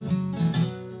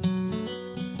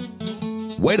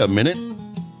Wait a minute.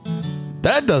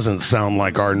 That doesn't sound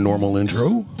like our normal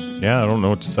intro. Yeah, I don't know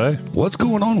what to say. What's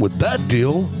going on with that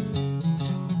deal?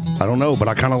 I don't know, but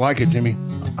I kind of like it, Jimmy.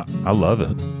 I love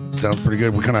it. Sounds pretty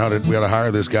good. We had to hire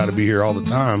this guy to be here all the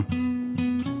time.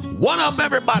 What up,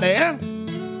 everybody?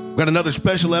 We got another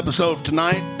special episode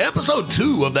tonight. Episode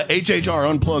 2 of the HHR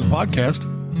Unplugged podcast.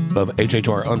 Of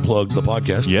HHR Unplugged, the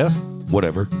podcast. Yeah.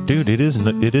 Whatever. Dude, it is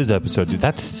episode 2.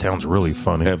 That sounds really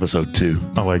funny. Episode 2.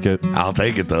 I like it. I'll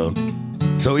take it, though.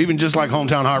 So even just like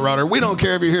Hometown Hot Rodder, we don't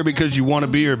care if you're here because you want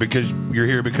to be or because you're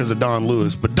here because of Don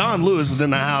Lewis. But Don Lewis is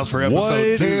in the house for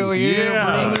episode 2. Hell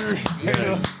yeah, brother.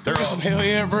 There are some hell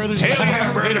yeah, brothers. Hell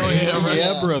yeah, brother. Hell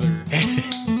Yeah, brother.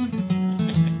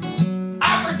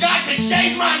 I forgot to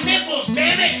shave my nipples,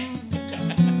 damn it!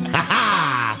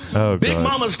 Oh, Big God.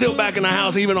 Mama's still back in the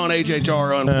house, even on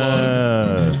HHR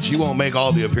Unplugged. She won't make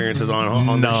all the appearances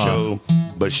on the show,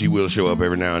 but she will show up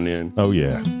every now and then. Oh,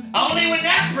 yeah. Only when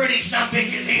that pretty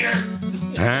sumbitch is here.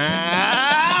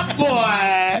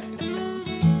 Boy.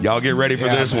 Y'all get ready for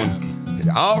this one.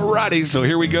 Alrighty, so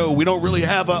here we go. We don't really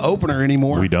have an opener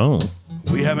anymore. We don't.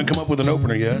 We haven't come up with an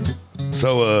opener yet.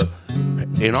 So,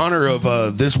 in honor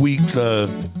of this week's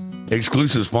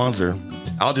exclusive sponsor,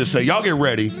 I'll just say, y'all get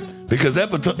ready, because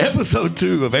episode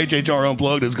 2 of HHR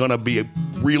Unplugged is going to be a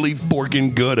really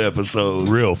forking good episode.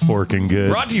 Real forking good.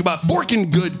 Brought to you by Forking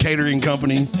Good Catering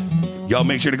Company. Y'all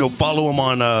make sure to go follow them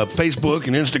on Facebook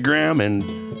and Instagram, and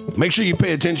make sure you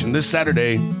pay attention. This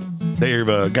Saturday, they've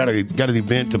got an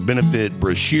event to benefit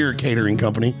Brashear Catering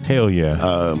Company. Hell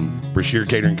yeah. Brashear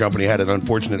Catering Company had an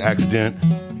unfortunate accident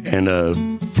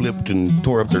and flipped and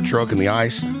tore up their truck in the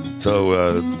ice.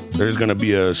 So there's going to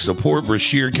be a support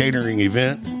Brashear Catering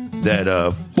event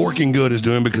that Forking Good is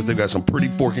doing, because they've got some pretty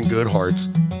forking good hearts.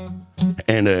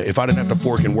 And if I didn't have to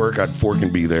fork and work, I'd fork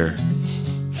and be there.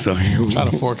 So try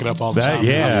to fork it up all the time.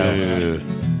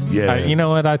 yeah. You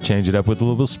know what? I'd change it up with a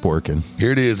little sporking.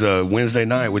 Here it is, Wednesday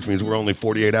night, which means we're only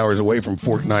 48 hours away from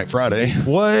Fork Night Friday.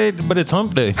 What? But it's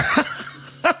hump day.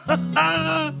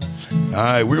 All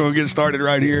right, we're going to get started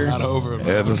right here. Not over it, man.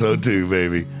 Episode 2,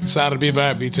 baby. Excited to be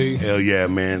back, BT. Hell yeah,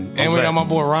 man. And we got my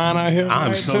boy Ryan out here.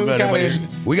 I'm so glad everybody here.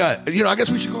 We got, I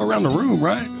guess we should go around the room,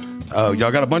 right?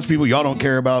 Y'all got a bunch of people y'all don't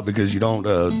care about because you don't,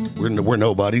 we're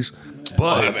nobodies.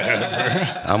 But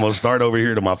I'm going to start over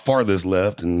here to my farthest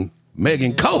left, and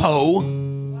Megan Coho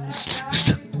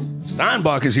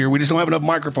Steinbach is here. We just don't have enough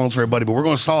microphones for everybody, but we're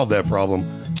going to solve that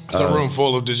problem. It's a room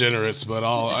full of degenerates, but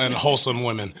and wholesome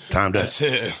women. That's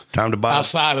it. Time to buy.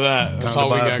 Outside of that, that's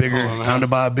all we got going, man. Time to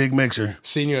buy a big mixer.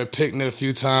 Seen you at Picnic a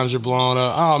few times. You're blowing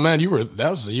up. Oh man, that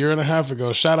was a year and a half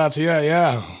ago. Shout out to you.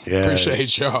 Yeah.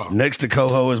 Appreciate y'all. Next to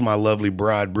Coho is my lovely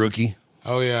bride, Brookie.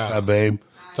 Oh yeah. Hi, babe.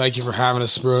 Thank you for having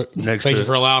us, Brooke. Thank you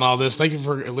for allowing all this. Thank you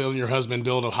for letting your husband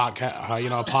build a podcast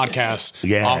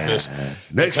office.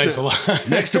 Takes a lot.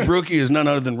 Next to Brookie is none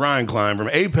other than Ryan Klein from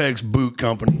Apex Boot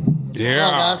Company.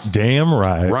 Yeah. Damn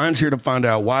right. Ryan's here to find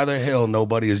out why the hell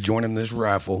nobody is joining this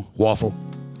raffle. Waffle.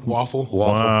 Waffle.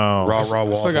 Wow. Raw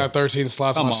waffle. I still got 13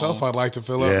 slots myself I'd like to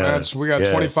fill up, man. We got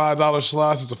 $25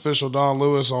 slots. It's official Don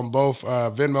Lewis on both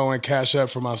Venmo and Cash App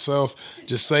for myself.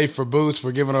 Just save for boots.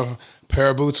 We're giving a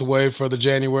pair of boots away for the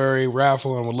January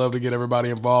raffle, and would love to get everybody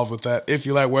involved with that if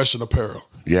you like Western apparel.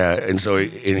 Yeah, and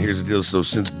here's the deal. So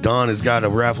since Don has got a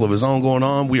raffle of his own going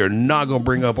on, we are not going to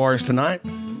bring up ours tonight.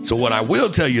 So what I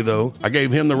will tell you, though, I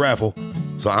gave him the raffle,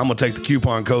 so I'm going to take the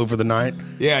coupon code for the night.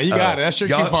 Yeah, you got it. That's your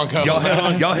coupon code. Y'all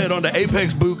head on to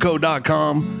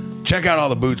apexbootco.com. Check out all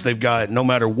the boots they've got, no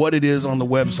matter what it is on the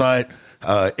website.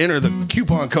 Enter the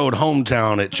coupon code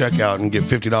HOMETOWN at checkout and get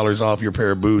 $50 off your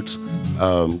pair of boots.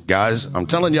 Guys, I'm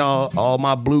telling y'all, all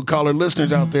my blue-collar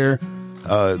listeners out there,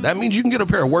 that means you can get a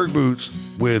pair of work boots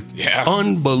with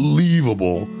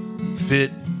unbelievable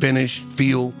fit, finish,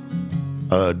 feel,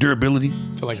 durability.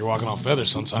 I feel like you're walking on feathers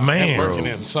sometimes. Man, working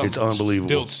in something. It's unbelievable.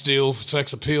 Built steel,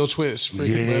 sex appeal, twitch,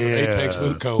 freaking Apex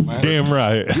Boot Code, man. Damn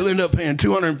right. You'll end up paying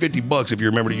 $250 if you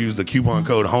remember to use the coupon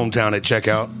code HOMETOWN at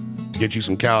checkout. Get you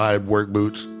some cowhide work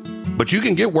boots. But you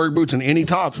can get work boots in any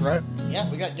tops, right? Yeah,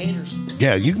 we got gators.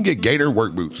 Yeah, you can get Gator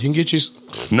work boots. You can get you...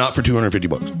 Not for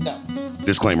 $250. No.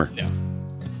 Disclaimer. No.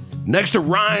 Next to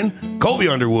Ryan, Colby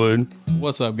Underwood.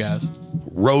 What's up, guys?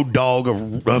 Road dog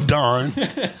of Don.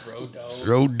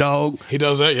 Road dog. He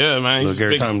does that, yeah, man. He's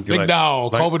big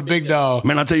dog. Colby the big dog.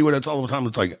 Man, I tell you what, that's all the time.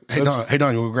 It's like, hey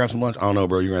Don, you want to grab some lunch? I don't know,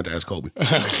 bro. You're going to have to ask Colby.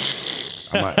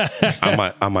 I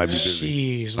might be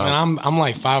busy. Jeez, man, I'm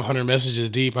like 500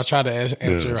 messages deep. I tried to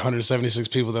answer 176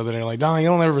 people the other day. Like, Don, you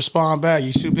don't ever respond back.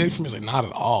 You too big for me? It's like, not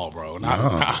at all, bro.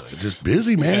 Not just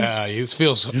busy, man. Yeah, it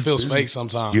feels fake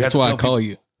sometimes. That's why I call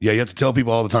you. Yeah, you have to tell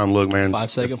people all the time, look, man.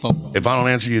 5-second phone call. If I don't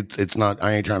answer you, it's not,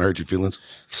 I ain't trying to hurt your feelings.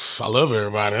 I love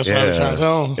everybody. That's what I'm trying to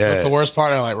tell them. That's the worst part.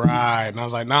 They're like, right. And I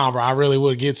was like, nah, bro, I really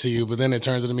would get to you. But then it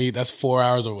turns into me, that's 4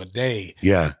 hours of a day.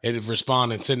 Yeah. It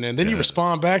responding, sitting there. And then you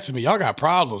respond back to me. Y'all got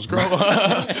problems, grow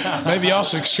up. Maybe y'all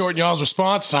should shorten y'all's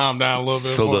response time down a little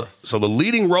bit more. So the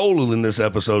leading role in this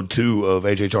episode 2 of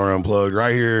HHR Unplugged,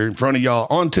 right here in front of y'all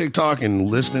on TikTok and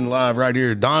listening live right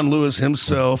here, Don Lewis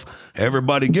himself.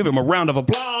 Everybody give him a round of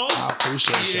applause. I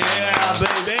appreciate you. Yeah,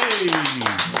 baby.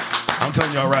 I'm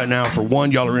telling y'all right now, for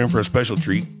one, y'all are in for a special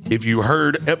treat. If you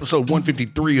heard episode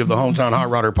 153 of the Hometown Hot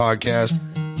Rodder podcast,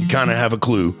 you kind of have a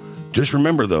clue. Just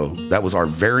remember, though, that was our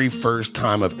very first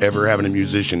time of ever having a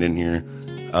musician in here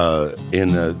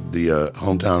in the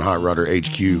Hometown Hot Rodder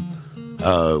HQ.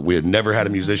 We had never had a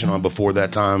musician on before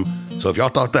that time. So if y'all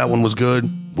thought that one was good,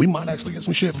 we might actually get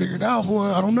some shit figured out, boy.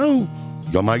 I don't know.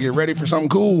 Y'all might get ready for something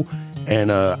cool.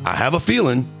 And I have a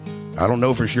feeling, I don't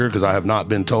know for sure because I have not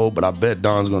been told, but I bet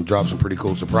Don's going to drop some pretty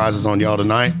cool surprises on y'all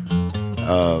tonight.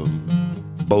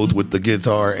 Both with the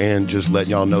guitar and just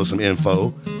letting y'all know some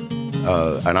info.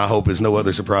 And I hope it's no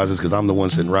other surprises because I'm the one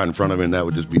sitting right in front of him and that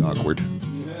would just be awkward.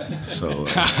 So,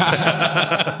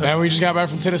 man, we just got back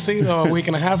from Tennessee, though, a week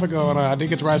and a half ago, and I did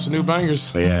get to write some new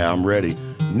bangers. Yeah, I'm ready.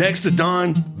 Next to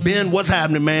Don, Ben, what's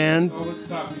happening, man? Oh, what's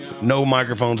popping, y'all? No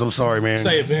microphones, I'm sorry, man.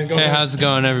 Say it, Ben. Go ahead. How's it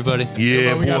going, everybody?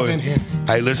 Yeah, we got Ben here.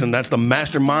 Hey, listen, that's the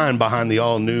mastermind behind the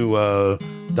all-new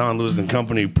Don Lewis and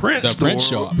Company print store. Print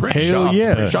shop. Print Hell shop.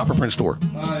 yeah. Print shop or print store?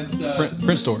 It's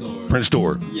Print store. Print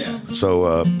store. Yeah.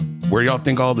 So where y'all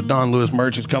think all the Don Lewis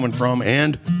merch is coming from,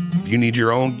 and if you need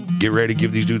your own, get ready,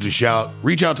 give these dudes a shout.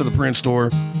 Reach out to the print store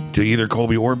to either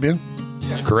Colby or Ben.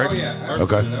 Yeah. Correct? Oh, yeah.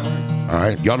 Okay. All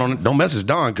right. Y'all don't message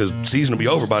Don because season will be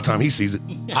over by the time he sees it.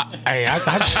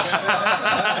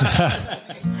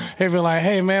 He'd be like,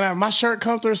 hey, man, my shirt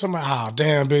come through. So I'm like, oh,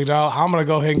 damn, big dog. I'm going to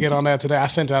go ahead and get on that today. I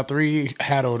sent out 3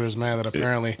 hat orders, man, that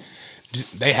apparently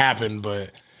they happened,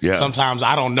 but sometimes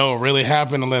I don't know it really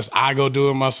happened unless I go do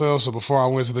it myself. So before I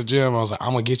went to the gym, I was like,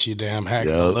 I'm going to get you a damn hat.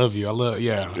 I love you.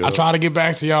 I try to get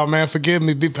back to y'all, man. Forgive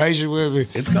me. Be patient with me.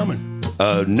 It's coming.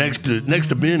 Next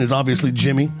to Ben is obviously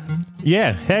Jimmy.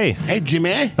 Yeah. Hey. Hey,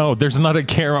 Jimmy. Oh, there's not a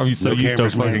camera. I'm so used to a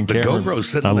fucking The camera. GoPro's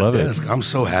sitting I on love the it. desk. I'm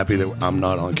so happy that I'm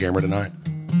not on camera tonight.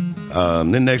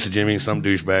 Then next to Jimmy, some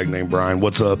douchebag named Brian.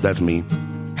 What's up? That's me.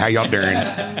 How y'all doing?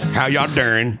 How y'all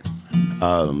doing?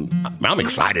 I'm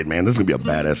excited, man. This is going to be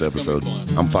a badass episode.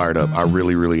 I'm fired up. I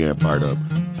really, really am fired up.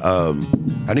 I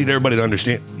need everybody to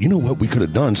understand, you know what we could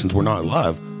have done since we're not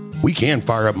live? We can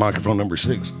fire up microphone number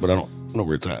 6, but I don't know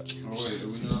where it's at.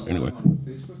 Anyway.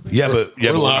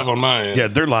 We're live on my end. Yeah,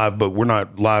 they're live, but we're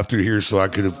not live through here, so I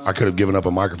could have given up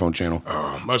a microphone channel.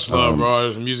 Much love,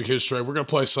 bro. The music hits straight. We're going to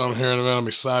play something here in a minute. I'm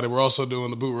excited. We're also doing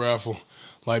the boot raffle,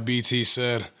 like BT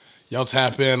said. Y'all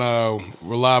tap in.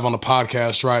 We're live on the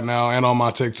podcast right now and on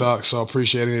my TikTok, so I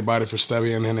appreciate anybody for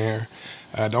stepping in here.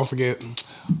 Don't forget,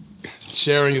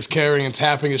 sharing is caring and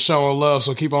tapping is showing love,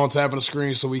 so keep on tapping the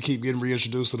screen so we keep getting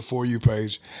reintroduced to the For You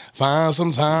page. Find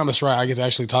some time. That's right. I get to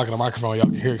actually talk in the microphone. Y'all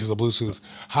can hear it because of Bluetooth.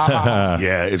 Ha, ha, ha.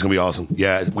 Yeah, it's going to be awesome.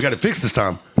 Yeah, we got it fixed this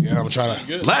time. Yeah, I'm trying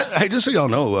to. Hey, just so y'all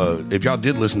know, if y'all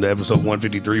did listen to episode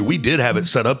 153, we did have it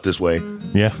set up this way.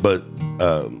 Yeah. But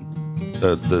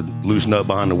the loose nut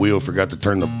behind the wheel forgot to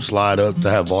turn the slide up to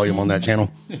have volume on that channel.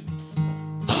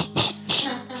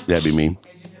 That'd be me.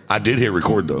 I did hit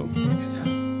record, though.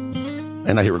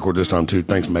 And I hit record this time, too.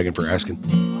 Thanks, Megan, for asking.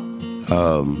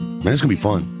 Man, it's going to be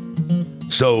fun.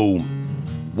 So,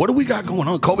 what do we got going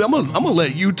on? Colby, I'm gonna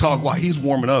let you talk while he's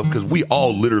warming up because we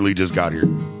all literally just got here.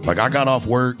 Like, I got off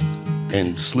work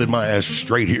and slid my ass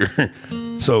straight here.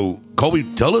 So, Colby,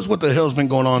 tell us what the hell's been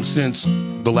going on since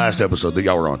the last episode that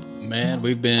y'all were on. Man,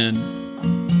 we've been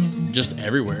just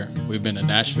everywhere. We've been to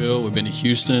Nashville. We've been to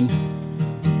Houston.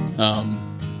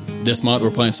 This month,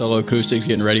 we're playing solo acoustics,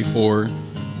 getting ready for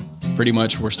pretty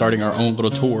much we're starting our own little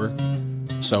tour.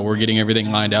 So we're getting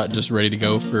everything lined out, just ready to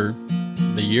go for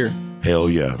the year. Hell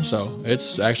yeah. So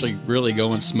it's actually really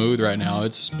going smooth right now.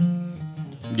 It's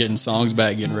getting songs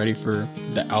back, getting ready for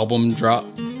the album drop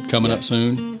coming up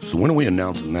soon. So when are we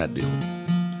announcing that deal?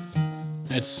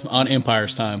 It's on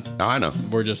Empire's time. I know.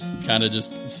 We're just kind of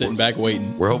just sitting back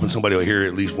waiting. We're hoping somebody will hear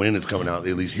at least when it's coming out,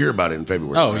 at least hear about it in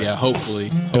February. Oh, yeah, hopefully.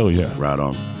 Hell yeah. Right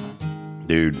on.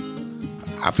 Dude,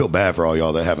 I feel bad for all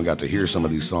y'all that haven't got to hear some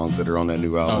of these songs that are on that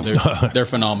new album. Oh, they're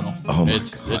phenomenal. Oh my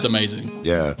It's amazing.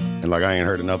 Yeah. And like I ain't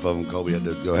heard enough of them. Colby had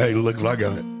to go, hey, look what I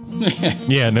got.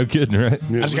 Yeah, no kidding, right?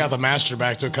 I just got the master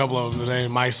back to a couple of them today.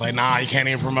 Mike's like, nah, you can't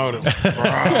even promote it.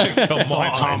 Come on.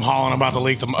 Like Tom Holland about to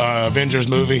leak the Avengers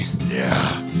movie.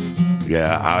 Yeah.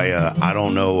 Yeah, I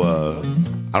don't know.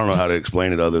 I don't know how to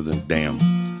explain it other than damn.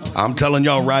 I'm telling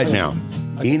y'all right now,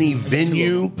 any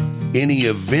venue, any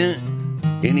event,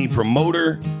 any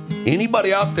promoter,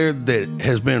 anybody out there that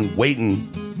has been waiting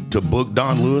to book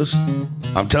Don Lewis,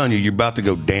 I'm telling you, you're about to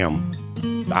go, damn.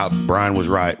 Brian was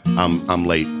right. I'm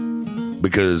late.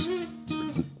 Because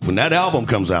when that album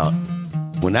comes out,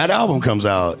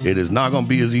 it is not going to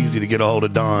be as easy to get a hold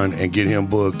of Don and get him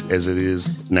booked as it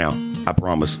is now. I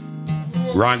promise.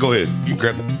 Ryan, go ahead. You can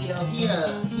grab it. You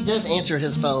know, he does answer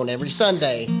his phone every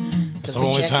Sunday. It's the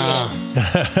only time.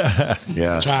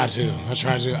 Yeah. I try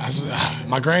to.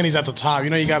 My granny's at the top. You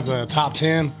know, you got the top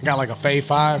 10. I got like a fave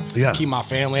 5. Yeah. Keep my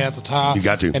family at the top. You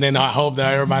got to. And then I hope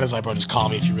that everybody's like, bro, just call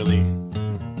me if you really.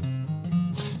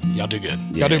 Y'all do good.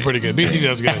 Y'all do pretty good. BT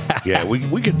does good. Yeah, we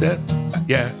get that.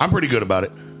 Yeah, I'm pretty good about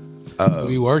it.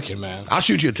 We working, man. I'll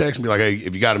shoot you a text and be like, hey,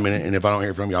 if you got a minute, and if I don't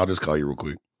hear from you, I'll just call you real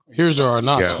quick. Here's our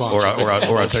not Yeah, sponsor. or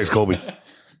I text Colby.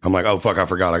 I'm like, oh, fuck, I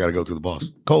forgot. I got to go through the boss.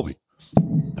 Colby.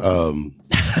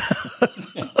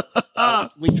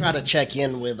 We try to check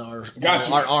in with our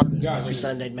artists every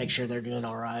Sunday to make sure they're doing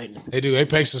all right. They do.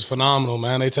 Apex is phenomenal,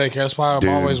 man. They take care. That's why I'm Dude.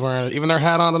 always wearing even their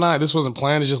hat on tonight. This wasn't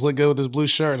planned. It just looked good with this blue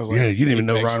shirt. And I was like, Yeah, you didn't even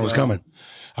know Apex, Ryan was coming.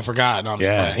 I forgot. No, I'm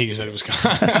Yeah. just playing. He said it was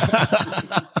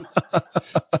coming.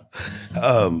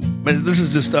 But this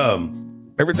is just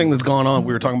everything that's gone on.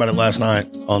 We were talking about it last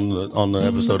night on the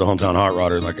episode of Hometown Hot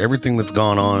Rodder. Like everything that's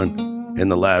gone on in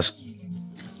the last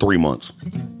 3 months.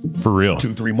 For real.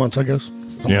 2-3 months, I guess.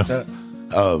 Something Yeah. like that.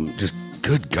 Just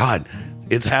good God,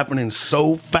 it's happening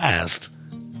so fast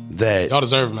that Y'all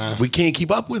deserve it, man. we can't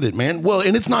keep up with it, man. Well,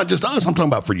 and it's not just us. I'm talking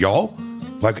about for y'all.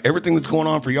 Like everything that's going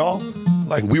on for y'all.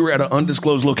 Like we were at an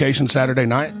undisclosed location Saturday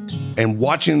night, and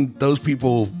watching those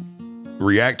people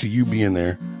react to you being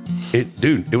there,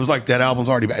 it was like that album's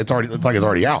already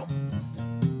already out.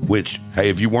 Which, hey,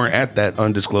 if you weren't at that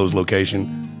undisclosed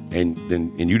location and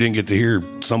you didn't get to hear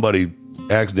somebody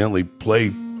accidentally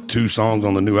play 2 songs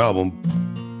on the new album,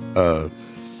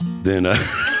 then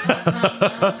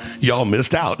y'all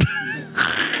missed out.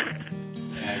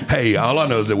 Hey, all I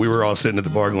know is that we were all sitting at the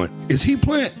bar going, is he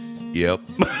playing? Yep.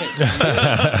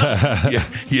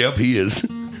 Yep, he is.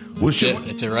 Well,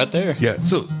 It's it right there. yeah,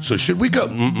 so should we go?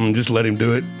 Just let him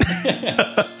do it.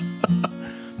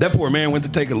 That poor man went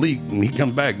to take a leak, and he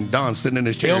comes back, and Don's sitting in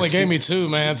his chair. He only gave me 2,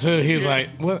 man, too. He's like,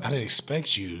 what? I didn't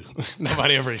expect you.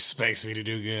 Nobody ever expects me to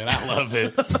do good. I love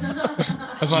it.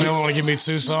 That's why they only want to give me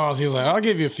 2 songs. He's like, I'll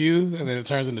give you a few. And then it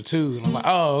turns into 2. And I'm like,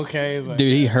 oh, okay. He's like,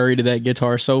 Dude, he hurried to that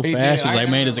guitar so He fast. did. He's like,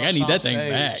 I man, never I need that thing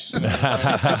rushed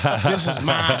back. this is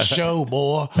my show,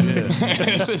 boy.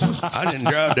 This is- I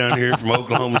didn't drive down here from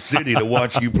Oklahoma City to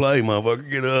watch you play, motherfucker.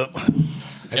 Get up.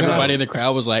 Everybody in the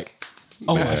crowd was like,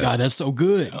 oh my God, that's so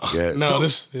good. Yeah. No,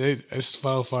 it's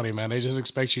so funny, man. They just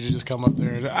expect you to just come up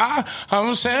there and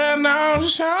I'm saying now, I'm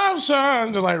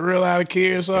son, just like real out of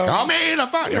key or something. Call me the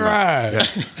fuck. You're right. Yeah.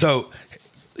 So,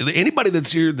 anybody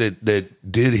that's here that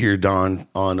did hear Don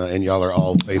on, and y'all are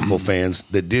all faithful fans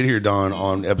that did hear Don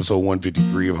on episode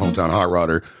 153 of Hometown Hot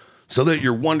Rodder, so that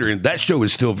you're wondering, that show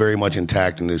is still very much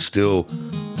intact and is still,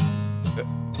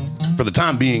 for the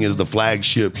time being, is the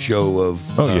flagship show of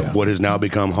what has now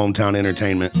become Hometown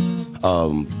Entertainment.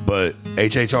 But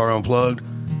HHR Unplugged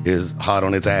is hot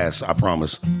on its ass, I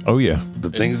promise. Oh, yeah. The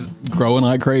things Growing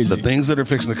like crazy. The things that are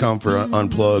fixing to come for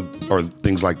Unplugged are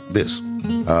things like this.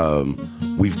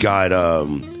 We've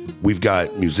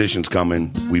got musicians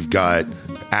coming. We've got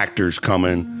actors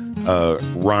coming.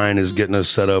 Ryan is getting us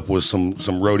set up with some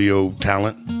rodeo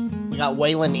talent. We got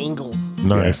Waylon Ingle,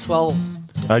 Nice. 12.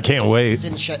 I can't wait.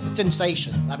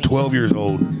 Sensation. I mean, 12 years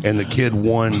old, and the kid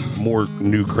won more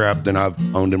new crap than I've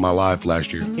owned in my life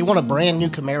last year. he won a brand new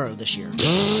Camaro this year.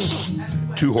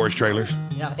 2 horse trailers.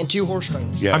 Yeah, and 2 horse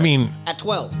trailers. Yeah. I mean, At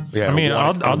 12. yeah.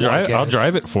 I'll drive. Wildcat. I'll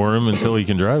drive it for him until he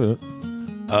can drive it.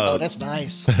 Oh, that's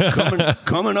nice.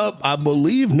 Coming up, I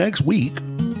believe next week.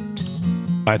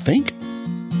 I think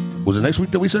was it next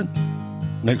week that we said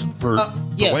next for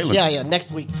Yes, Waylon? yeah,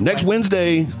 next week. Next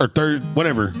Wednesday or Thursday,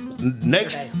 whatever.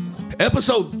 Next Okay.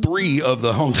 episode 3 of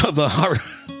the HHR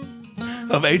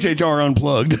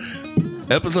Unplugged.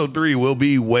 Episode 3 will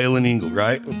be Waylon Ingle,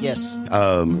 right? Yes.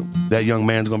 That young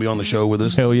man's going to be on the show with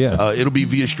us. Hell yeah. It'll be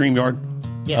via StreamYard.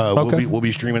 Yes. Okay. We'll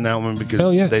be streaming that one because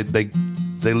Hell yeah.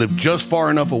 they live just far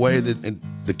enough away that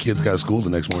the kids got school the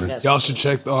next morning. Yes. Y'all should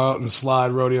check out the Slide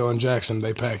Rodeo in Jackson.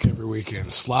 They pack every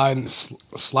weekend. Slide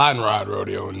and Ride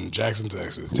Rodeo in Jackson,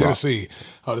 Texas. Tennessee.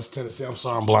 Oh, this is Tennessee. I'm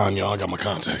sorry I'm blind, y'all. I got my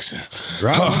contacts in.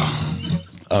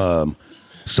 Right.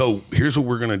 So here's what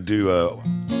we're gonna do.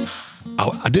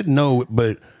 I didn't know,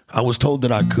 but I was told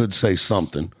that I could say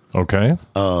something. Okay.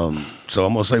 So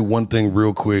I'm gonna say one thing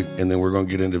real quick, and then we're gonna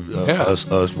get into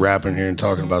us rapping here and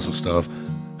talking about some stuff.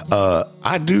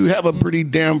 I do have a pretty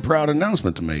damn proud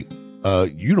announcement to make.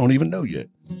 You don't even know yet.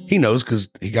 He knows because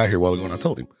he got here a while ago and I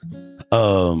told him.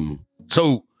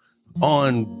 So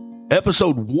on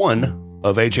episode 1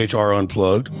 of HHR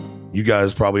Unplugged, you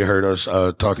guys probably heard us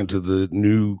talking to the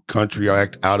new country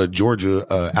act out of Georgia,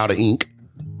 out of Inc.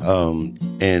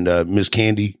 And Miss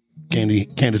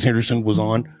Candace Henderson was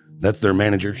on. That's their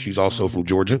manager. She's also from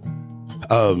Georgia.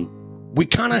 We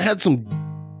kind of had some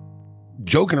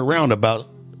joking around about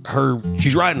her.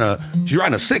 She's writing a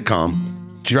sitcom.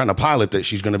 She's writing a pilot that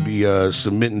she's going to be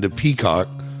submitting to Peacock.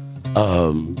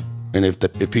 And if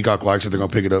Peacock likes it, they're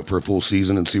going to pick it up for a full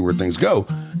season and see where things go.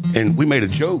 And we made a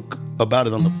joke about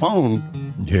it on the phone.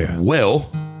 Yeah. Well,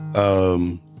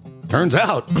 turns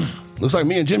out, looks like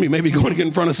me and Jimmy may be going to get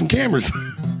in front of some cameras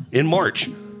in March.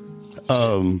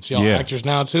 See y'all actors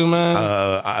now too,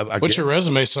 man. What's your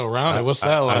resume so rounded? What's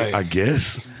that like? I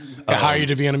guess. Hire you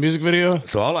to be in a music video?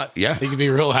 So you could be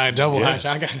real high, double high.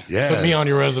 Put me on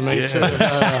your resume too.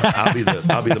 I'll be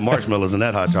the marshmallows in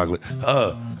that hot chocolate.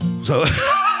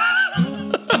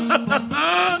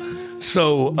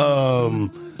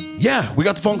 We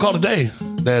got the phone call today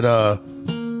that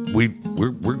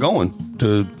we're going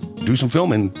to do some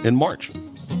filming in March.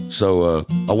 So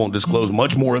I won't disclose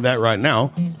much more of that right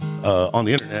now on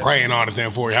the internet. Praying on it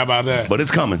then for you. How about that? But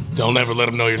it's coming. Don't ever let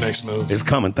them know your next move. It's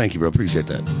coming. Thank you, bro. Appreciate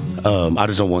that. I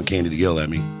just don't want Candy to yell at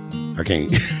me. I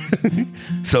can't.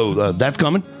 So that's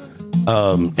coming.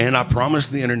 And I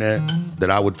promised the internet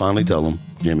that I would finally tell them,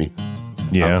 Jimmy.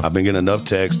 Yeah. I've been getting enough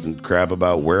text and crap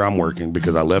about where I'm working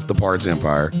because I left the parts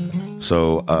empire.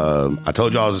 So I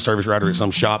told y'all I was a service writer at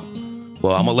some shop.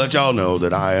 Well, I'm going to let y'all know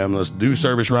that I am a new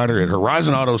service writer at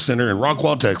Horizon Auto Center in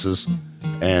Rockwall, Texas.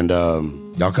 And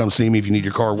y'all come see me if you need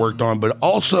your car worked on. But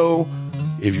also,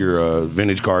 if you're a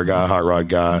vintage car guy, hot rod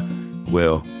guy,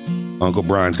 well, Uncle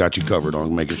Brian's got you covered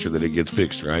on making sure that it gets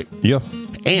fixed, right? Yeah.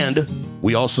 And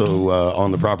we also, on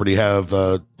the property, have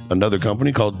another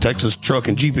company called Texas Truck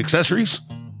and Jeep Accessories.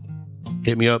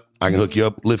 Hit me up. I can hook you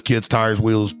up. Lift kits, tires,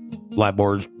 wheels, light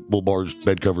bars, bull bars,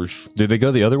 bed covers. Did they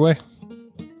go the other way?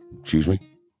 Excuse me?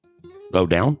 Oh,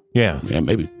 down? Yeah. Yeah,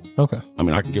 maybe. Okay. I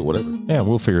mean, I can get whatever. Yeah,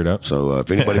 we'll figure it out. So if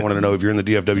anybody wanted to know if you're in the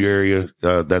DFW area,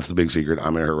 that's the big secret.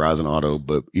 I'm in Horizon Auto,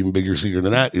 but even bigger secret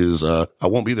than that is I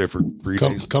won't be there for 3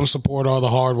 days. Come support all the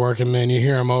hardworking men. You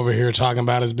hear him over here talking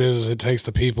about his business. It takes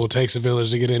the people. It takes a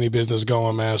village to get any business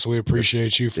going, man. So we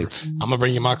appreciate you. I'm going to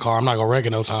bring you my car. I'm not going to wreck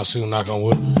it no time soon. Knock on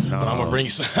wood. But I'm going to bring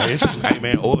you some. Hey,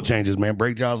 man, oil changes, man.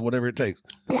 Brake jobs, whatever it takes.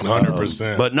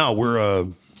 100%. But no, we're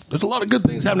there's a lot of good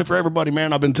things happening for everybody,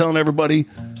 man. I've been telling everybody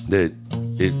that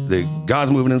God's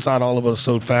moving inside all of us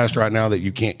so fast right now that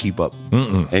you can't keep up.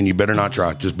 And you better not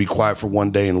try. Just be quiet for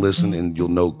one day and listen, and you'll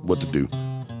know what to do.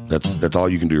 That's all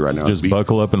you can do right now. Just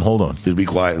buckle up and hold on. Just be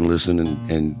quiet and listen,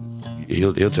 and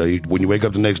he'll tell you. When you wake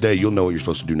up the next day, you'll know what you're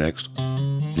supposed to do next.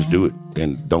 Just do it,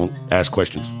 and don't ask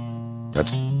questions.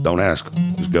 Don't ask.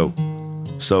 Just go.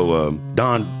 So,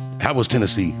 Don, how was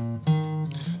Tennessee?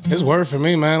 It's work for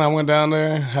me, man. I went down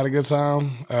there, had a good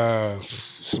time.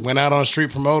 Went out on the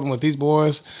street promoting with these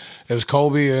boys. It was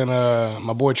Colby and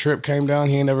my boy Trip came down.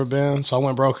 He ain't never been. So I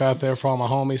went broke out there for all my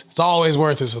homies. It's always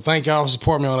worth it. So thank y'all for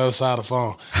supporting me on the other side of the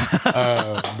phone.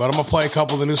 But I'm going to play a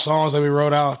couple of the new songs that we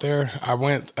wrote out there. I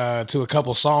went to a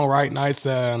couple songwrite nights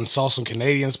and saw some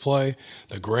Canadians play.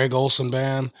 The Greg Olson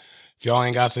Band. If y'all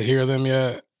ain't got to hear them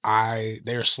yet,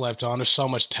 they're slept on. There's so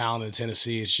much talent in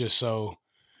Tennessee. It's just so...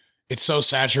 It's so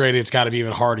saturated, it's got to be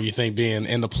even harder, you think, being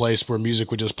in the place where music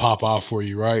would just pop off for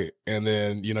you, right? And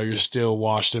then, you're still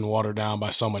washed and watered down by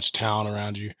so much talent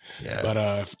around you. Yeah. But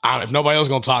if nobody else is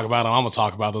going to talk about them, I'm going to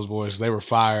talk about those boys. They were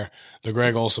fire, the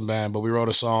Greg Olson Band. But we wrote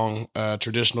a song,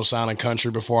 traditional sounding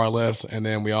country before I left. And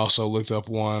then we also looked up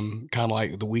one kind of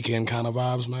like the Weekend kind of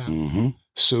vibes, man. Mm-hmm.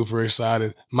 Super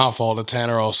excited. My fault, the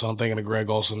Tanner Olson. I'm thinking of Greg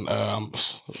Olson. I'm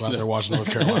out there watching North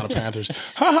Carolina Panthers.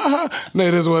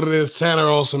 It is what it is. Tanner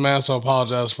Olson, man. So I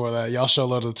apologize for that. Y'all show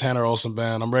love to the Tanner Olson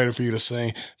Band. I'm ready for you to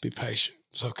sing. Be patient.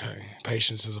 It's okay.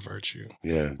 Patience is a virtue.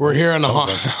 Yeah. We're here in the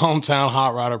Hometown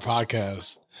Hot Rodder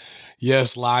Podcast.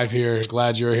 Yes, live here.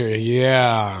 Glad you're here.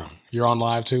 Yeah. You're on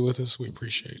live too with us. We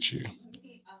appreciate you.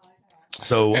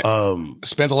 So,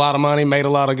 spent a lot of money, made a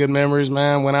lot of good memories,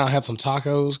 man. Went out, had some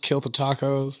tacos, killed the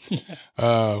tacos.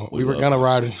 We were going to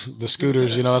ride the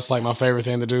scooters. That's like my favorite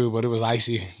thing to do, but it was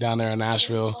icy down there in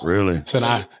Nashville. Really? So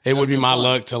it would be my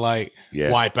luck to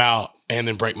wipe out and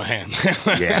then break my hand.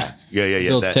 Yeah.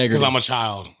 Because I'm a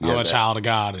child. I'm a child of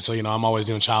God. So, I'm always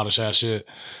doing childish ass shit.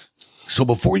 So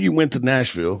before you went to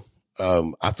Nashville,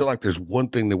 I feel like there's one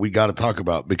thing that we got to talk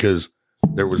about, because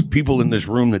there was people in this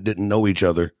room that didn't know each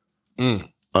other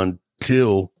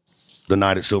until the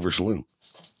night at Silver Saloon.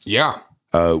 Yeah.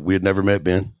 We had never met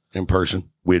Ben in person.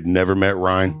 We had never met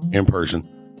Ryan in person.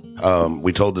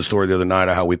 We told the story the other night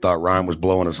of how we thought Ryan was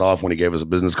blowing us off when he gave us a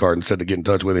business card and said to get in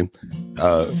touch with him.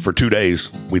 For 2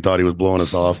 days, we thought he was blowing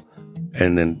us off.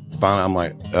 And then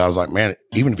finally, I was like, man,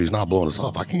 even if he's not blowing us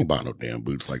off, I can't buy no damn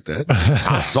boots like that.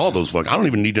 I saw those I don't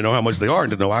even need to know how much they are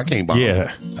to know I can't buy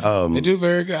them. They do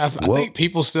very good. I think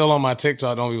people still on my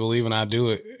TikTok don't be believing I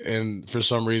do it, and for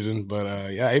some reason.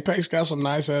 But yeah, Apex got some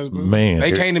nice ass boots. Man,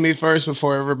 they came to me first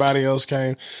before everybody else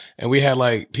came, and we had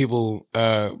like people,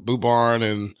 Boot Barn,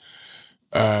 and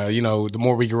the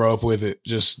more we grew up with it,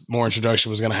 just more introduction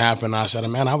was going to happen. I said,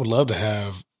 man, I would love to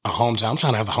have a hometown. I'm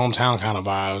trying to have the hometown kind of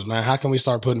vibes, man. How can we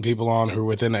start putting people on who are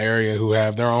within the area who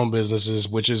have their own businesses,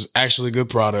 which is actually good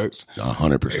products?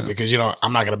 100%. Because,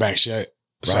 I'm not going to back shit.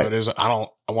 So Right.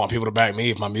 I want people to back me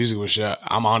if my music was shit.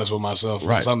 I'm honest with myself.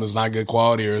 Right. If something's not good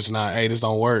quality or it's not, hey, this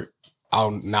don't work,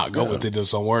 I'll not go with it. This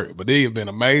don't work. But they have been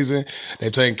amazing.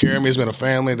 They've taken care of me. It's been a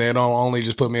family. They don't only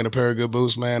just put me in a pair of good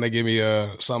boots, man. They give me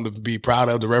something to be proud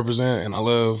of, to represent. And I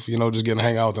love, just getting to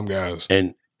hang out with them guys.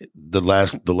 And the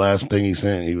last thing he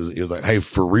sent, he was like, hey,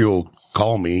 for real,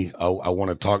 call me. I want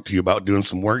to talk to you about doing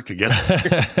some work together.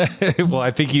 Well, I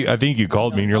think you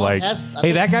called me and you're like,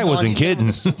 hey, that guy wasn't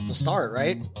kidding. Since the start,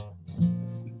 right?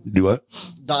 Do what?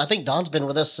 I think Don's been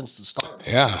with us since the start.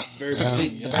 Yeah. Since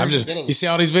the I'm very beginning. you see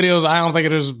all these videos, I don't think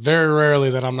it is very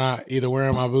rarely that I'm not either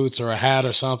wearing my boots or a hat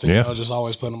or something, just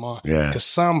always putting them on. Yeah. Because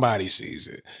somebody sees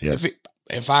it. Yes.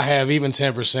 If I have even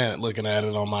 10% looking at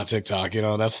it on my TikTok,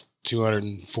 that's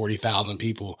 240,000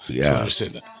 people. Yeah.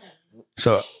 Sitting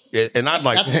So, and I'd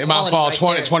like, That's- it might fall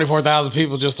Right there. 24,000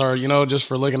 people just are, just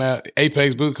for looking at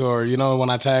Apex Boot Core. When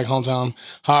I tag Hometown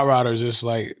Hot Rodders, it's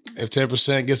like if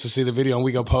 10% gets to see the video and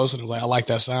we go post it, it's like, I like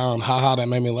that sound. Ha, that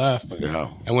made me laugh. yeah.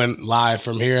 And went live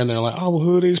from here, and they're like, oh, well,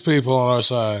 who are these people on our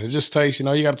side? It just takes, you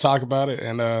got to talk about it.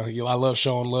 And I love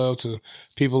showing love to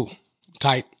people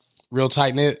real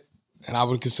tight knit. And I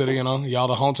would consider, y'all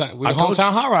the hometown. We the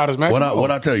hometown Hot Rodders, man.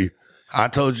 What I tell you, I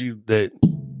told you that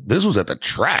this was at the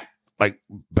track. Like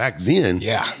back then,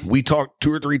 Yeah. we talked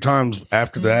 2 or 3 times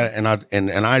after that, and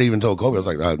I'd even told Colby, I was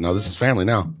like, no, this is family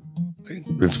now.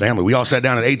 It's family. We all sat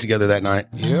down and ate together that night.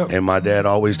 Yep. And my dad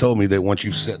always told me that once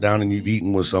you sit down and you've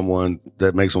eaten with someone,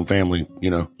 that makes them family.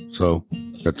 So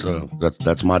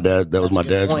that's my dad. That was my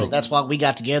dad's Point. That's why we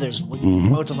got together. Is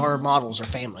both of our models are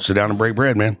family. sit down and break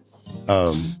bread, man.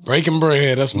 Breaking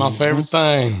bread. That's my favorite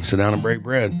thing. Sit down and break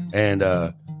bread, and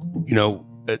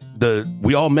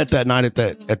we all met that night at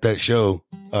that show,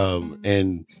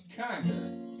 and Kinda.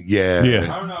 yeah.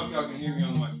 I don't know if y'all can hear me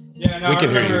on the mic. Yeah, no, We I can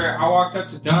hear remember I walked up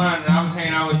to Don and I was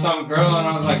hanging out with some girl and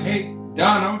I was like, hey,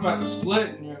 Don, I'm about to split.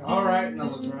 And you're like, all right. And I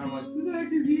looked around, I'm like, who the heck are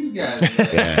these guys?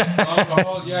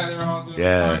 Yeah. Yeah, they're all doing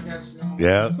Yeah. a podcast.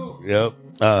 Yeah, Cool. yep.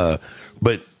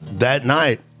 But that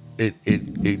night,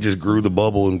 it just grew the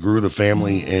bubble and grew the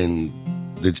family, and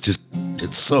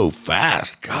it's so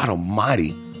fast. God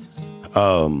Almighty.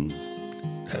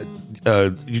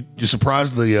 You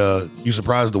surprised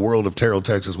the world of Terrell,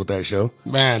 Texas, with that show.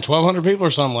 Man, 1,200 people or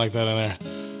something like that in there.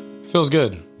 Feels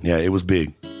good. Yeah, it was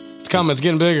big. It's coming. It's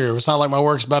getting bigger. It's not like my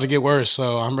work's about to get worse,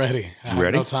 so I'm ready. I have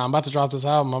Ready? no time. I'm about to drop this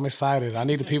album. I'm excited. I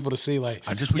need the people to see, like,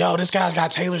 yo, this guy's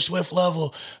got Taylor Swift level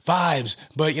vibes,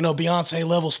 but, Beyonce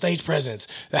level stage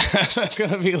presence. That's going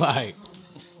to be like,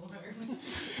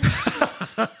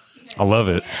 I love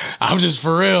it. I'm just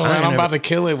for real, man. I'm never- about to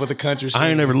kill it with the country scene. I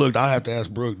ain't never looked. I have to ask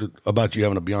Brooke about you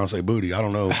having a Beyonce booty. I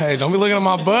don't know. Hey, don't be looking at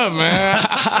my butt,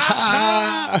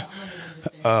 man.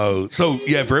 So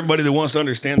yeah, for everybody that wants to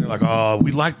understand, they're like, oh,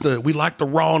 we like the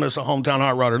rawness of Hometown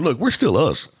Hot Rodder. Look, we're still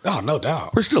us. Oh, no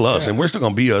doubt. We're still us, and we're still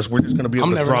gonna be us. We're just gonna be able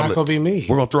I'm to never throttle not it. gonna be me.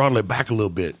 We're gonna throttle it back a little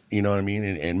bit. You know what I mean,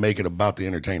 and make it about the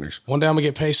entertainers. One day I'm gonna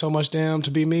get paid so much damn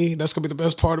to be me. That's gonna be the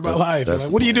best part about life. that's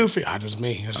Like, what do you do for? I just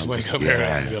me. I just wake up here.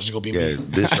 I'm just gonna be Yeah, me.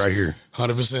 this right here.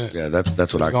 100%. Yeah, that's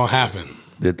what It's gonna happen.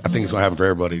 I think it's gonna happen for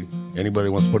everybody. Anybody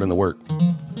who wants to put in the work.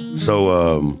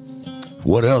 So,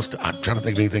 what else? I'm trying to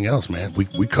think of anything else, man.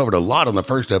 We covered a lot on the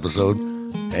first episode,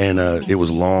 and it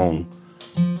was long.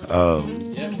 Yeah,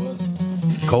 it was.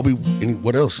 Colby,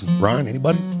 what else? Ryan,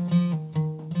 anybody?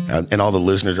 And all the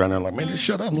listeners right now are like, man, just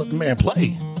shut up and let the man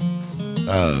play.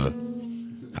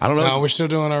 I don't know. No, we're still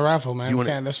doing our raffle, man. You We wanna-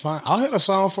 can. That's fine. I'll hit a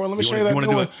song for it. Let me show you that. You want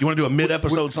new one. to do a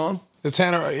mid-episode song? The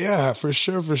Tanner, yeah, for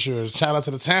sure. Shout out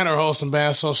to the Tanner Olsen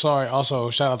band. So sorry.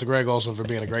 Also, shout out to Greg Olsen for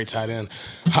being a great tight end,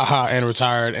 and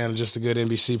retired, and just a good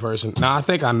NBC person. Now I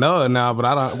think I know it now, but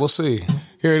I don't. We'll see.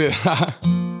 Here it is.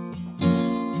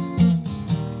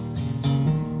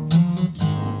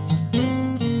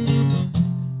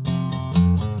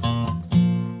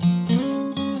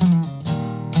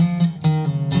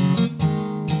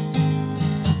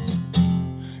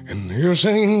 Here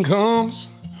she comes,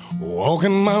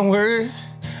 walking my way.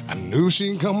 I knew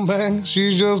she'd come back,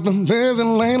 she's just been busy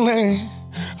lately.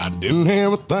 I didn't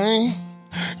hear a thing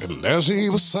unless she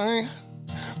was saying,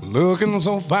 looking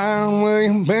so fine, where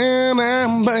you been?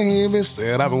 And baby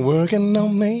said, I've been working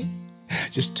on me,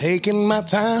 just taking my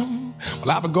time.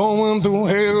 Well, I've been going through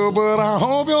hell, but I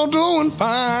hope you're doing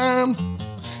fine.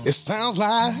 It sounds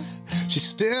like she's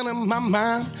still in my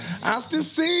mind. I still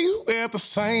see you at the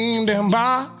same damn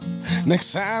bar next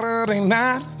Saturday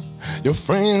night. Your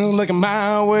friend's looking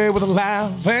my way with a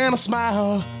laugh and a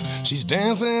smile. She's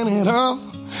dancing it up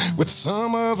with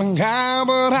some other guy,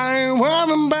 but I ain't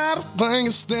worrying about a thing.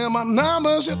 It's still my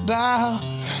number you dial.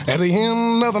 At the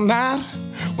end of the night,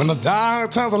 when the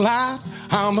dark turns to light,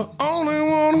 I'm the only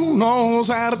one who knows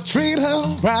how to treat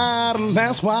her right, and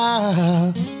that's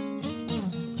why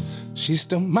she's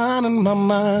still mine in my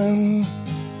mind.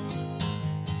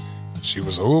 She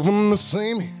was hoping to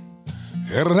see me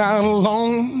headed out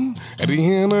alone at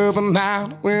the end of the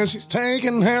night when she's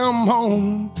taking him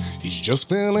home. He's just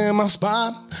filling my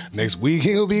spot. Next week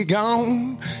he'll be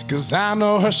gone, 'cause I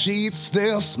know her sheets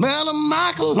still smelling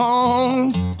my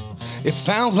cologne. It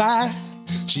sounds like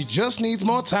she just needs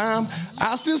more time.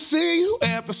 I still see you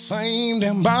at the same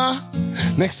damn bar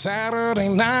next Saturday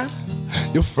night.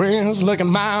 Your friend's looking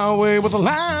my way with a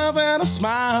laugh and a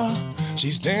smile.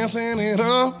 She's dancing it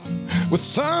up with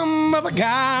some other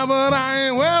guy, but I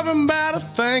ain't worrying about a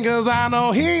thing, 'cause I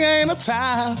know he ain't a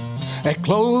type. At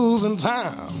closing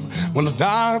time, when the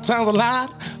dark turns to light,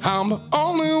 I'm the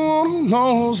only one who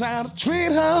knows how to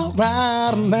treat her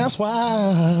right, and that's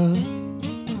why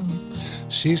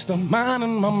she's still mine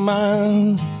in my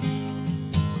mind.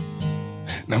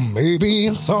 Now maybe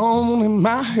it's all in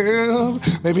my head,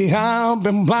 maybe I've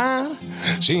been blind.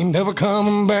 She ain't never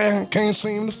coming back, can't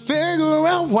seem to figure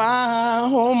out why.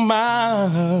 Oh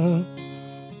my,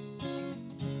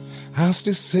 I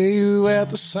still see you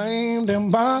at the same damn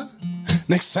bar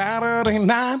next Saturday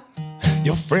night.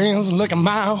 Your friend's looking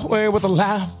my way with a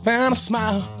laugh and a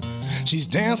smile. She's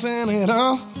dancing it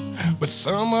up with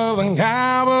some other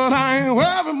guy, but I ain't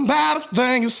worrying about a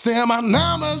thing. It's still my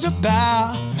numbers you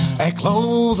dial. At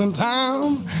closing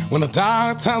time, when the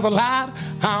dark turns to light,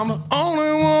 I'm the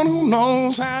only one who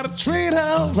knows how to treat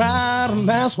her right, and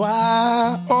that's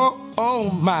why,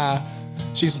 oh my,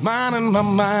 she's mine in my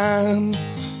mind.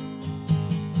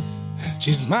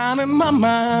 She's mine in my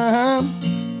mind.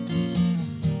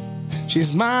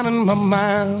 She's mine in my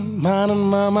mind, mine in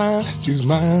my mind. She's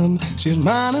mine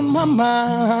in my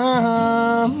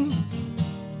mind.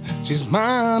 She's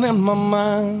mine in my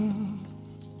mind.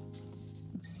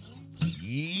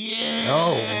 Yeah.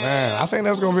 Oh, man. I think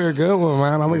that's going to be a good one,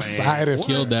 man. I'm excited.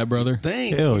 Killed that, brother.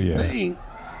 Hell yeah. It's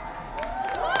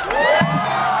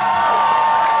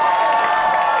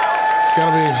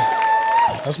going to be,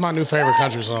 that's my new favorite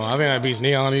country song. I think that beats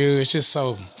Neon You. It's just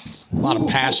so, a lot of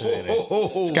passion in it.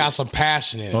 It's got some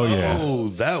passion in it. Oh, yeah. Oh,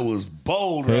 that was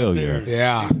bold Hell right there.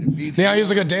 Yeah. Neon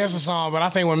You's a good dancing song, but I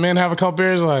think when men have a couple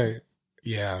beers, like,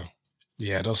 yeah,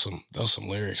 there's some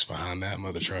lyrics behind that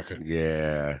mother trucker.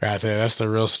 Yeah. Right there. That's the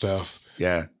real stuff.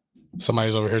 Yeah.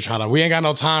 Somebody's over here trying to, we ain't got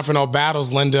no time for no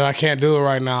battles, Linda. I can't do it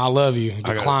right now. I love you.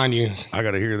 Decline you. I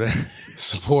got to hear that.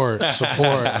 Support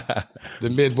the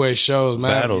midway shows,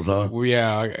 man. Battles, huh?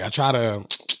 Yeah, I try to,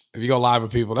 if you go live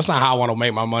with people, that's not how I want to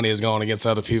make my money, is going against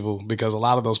other people, because a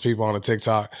lot of those people on the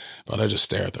TikTok, but they just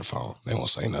stare at their phone. They won't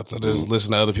say nothing. They just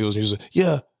listen to other people's music.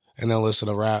 Yeah. And they'll listen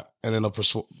to rap, and then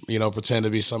they'll pretend to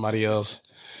be somebody else.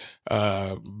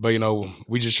 But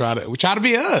we just try to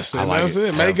be us. And that's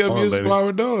it. Make good music baby. While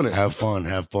we're doing it. Have fun.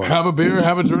 Have a beer,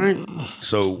 have a drink.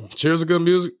 So cheers to good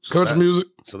music, country music.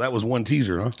 So that was one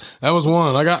teaser, huh? That was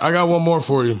one. I got one more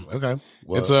for you. Okay.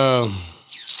 Well, it's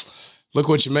Look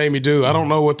What You Made Me Do. I don't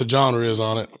know what the genre is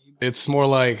on it. It's more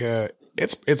like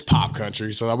it's pop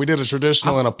country. So we did a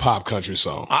traditional and a pop country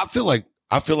song. I feel like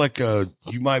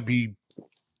you might be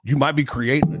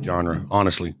creating a genre,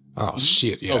 honestly. Oh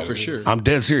shit! Yeah, for sure. I'm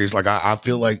dead serious. Like I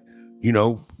feel like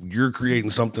you're creating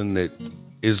something that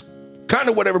is kind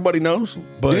of what everybody knows,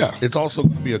 but it's also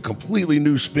going to be a completely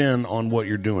new spin on what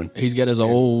you're doing. He's got his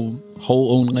whole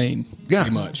own lane. Yeah,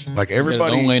 pretty much. Like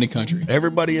everybody, his own lane of country.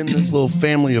 Everybody in this little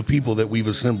family of people that we've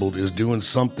assembled is doing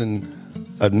something,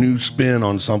 a new spin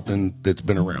on something that's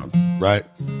been around. Right?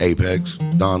 Apex,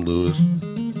 Don Lewis.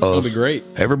 It'll be great.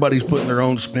 Everybody's putting their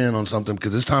own spin on something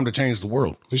because it's time to change the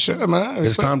world. We should, man.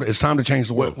 It's time to change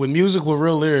the world. With music with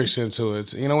real lyrics into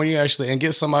it. When you actually and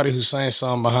get somebody who's saying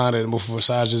something behind it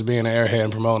besides just being an airhead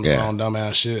and promoting their own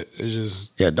dumbass shit. It's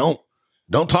just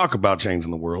Don't talk about changing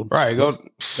the world. Right.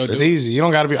 It's easy. You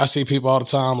don't got to be. I see people all the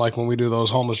time, like when we do those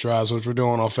homeless drives, which we're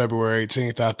doing on February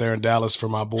 18th out there in Dallas for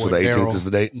my boy So the 18th Daryl. is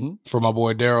the date? For my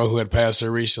boy Daryl, who had passed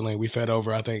here recently. We fed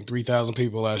over, I think, 3,000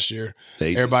 people last year.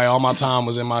 Everybody, all my time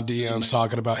was in my DMs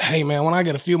talking about, hey, man, when I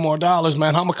get a few more dollars,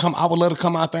 man, I would love to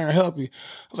come out there and help you.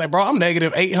 I was like, bro, I'm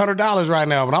negative $800 right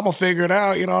now, but I'm going to figure it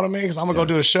out. You know what I mean? Because I'm going to go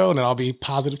do a show and then I'll be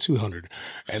positive 200.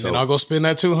 And then I'll go spend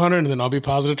that 200 and then I'll be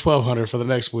positive 1,200 for the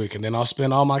next week. And then I'll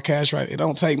spend all my cash right. It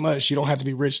don't take much. You don't have to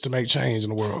be rich to make change in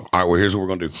the world. All right, well, here's what we're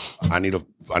gonna do. I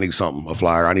need something, a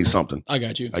flyer. I need something. I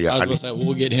got you. I was going to say,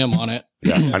 we'll get him on it.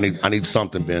 Yeah, I need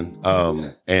something, Ben.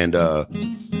 Go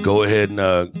ahead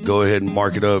and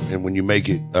mark it up. And when you make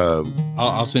it,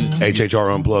 I'll send it to you.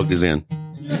 HHR Unplugged is in.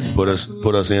 Put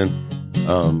us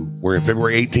in. We're in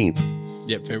February 18th.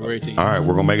 Yep, February 18th. All right,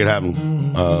 we're gonna make it happen.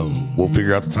 We'll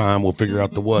figure out the time. We'll figure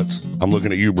out the what's. I'm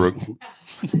looking at you, Brooke.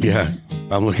 Yeah,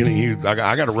 I'm looking at you. I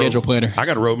got a schedule planner. I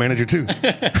got a road manager too.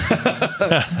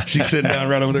 She's sitting down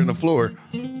right over there on the floor.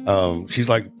 She's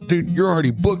like, dude, you're already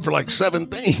booked for like 7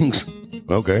 things.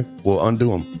 Okay, well, undo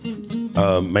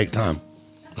them. Make time.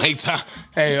 Make time.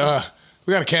 Hey,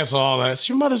 we got to cancel all that. It's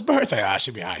your mother's birthday.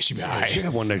 She'll be all right. She'll be all right. She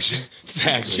have one next year.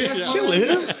 Exactly. She'll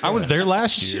live. I was there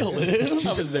last year. She'll live.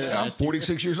 I was there. I'm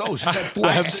 46 years old. She's had 4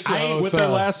 That's so I ate with tough. her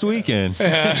last weekend.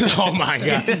 Oh my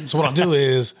God. So what I'll do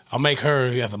is I'll make her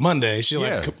the Monday. She's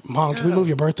like, Mom, can we move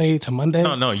your birthday to Monday?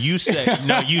 No, you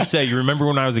say you remember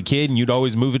when I was a kid and you'd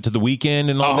always move it to the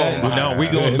weekend and all that? No, we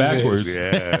going backwards.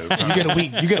 Yeah.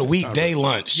 You get a weekday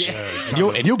lunch.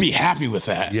 And you'll be happy with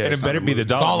that. Yeah. And it better be the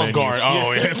dollar Olive menu. Garden.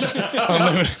 Oh, yeah.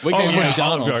 We can yeah,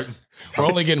 McDonald's. We're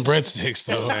only getting breadsticks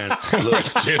though. We're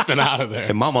tipping out of there.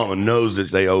 And my mama knows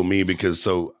that they owe me because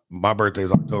my birthday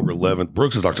is October 11th.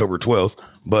 Brooks is October 12th,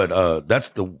 but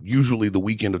that's usually the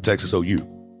weekend of Texas OU.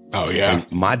 Oh yeah.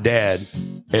 And my dad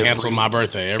canceled my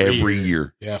birthday every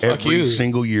year. Yeah, fuck every you.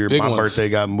 single year. Big my ones. birthday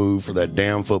got moved for that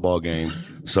damn football game.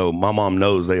 So my mom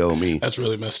knows they owe me. That's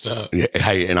really messed up. Yeah,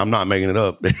 hey, and I'm not making it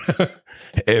up.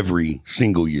 Every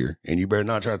single year. And you better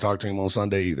not try to talk to him on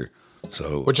Sunday either.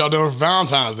 So What y'all doing for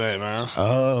Valentine's Day, man?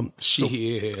 She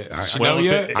know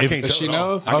yet? I can't Does she tell it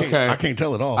all. know? Okay. I can't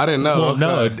tell it all. I didn't know. Well,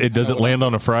 no, Okay. it doesn't land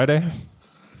on a Friday.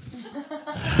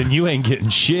 Then you ain't getting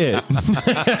shit.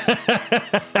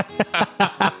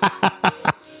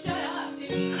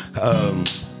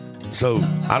 So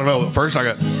I don't know. First,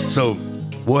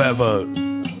 we'll have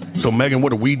so Megan,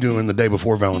 what are we doing the day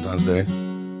before Valentine's Day?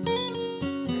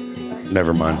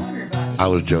 Never mind. I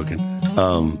was joking.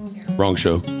 Wrong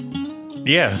show.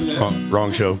 Yeah.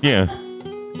 Wrong show. Yeah.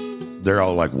 They're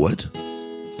all like, what?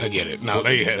 They get it. No,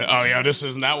 they get it. Oh yeah, this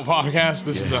isn't that podcast.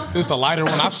 This is the lighter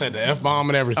one. I've said the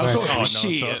F-bomb and everything.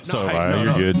 Shit.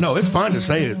 You're good. No, it's fine to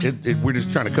say it. We're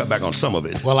just trying to cut back on some of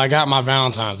it. Well, I got my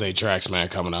Valentine's Day tracks, man,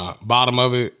 coming out. Bottom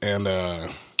of it and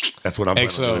That's what I'm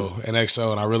XO,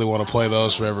 and I really want to play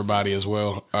those for everybody as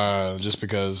well. Just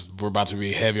because we're about to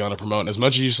be heavy on the promoting. As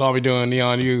much as you saw me doing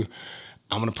Neon You,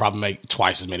 I'm going to probably make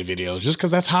twice as many videos just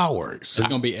because that's how it works. It's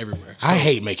going to be everywhere. I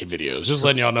hate making videos. Just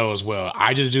letting y'all know as well.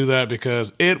 I just do that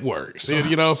because it works.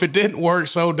 If it didn't work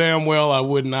so damn well, I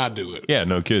would not do it. Yeah,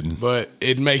 no kidding. But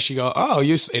it makes you go,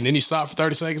 and then you stop for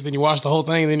 30 seconds, then you watch the whole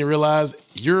thing, and then you realize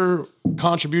your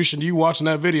contribution to you watching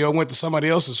that video went to somebody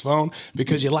else's phone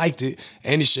because you liked it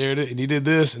and you shared it and you did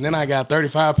this. And then I got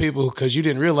 35 people because you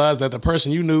didn't realize that the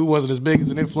person you knew wasn't as big as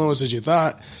an influence as you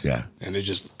thought. Yeah. And it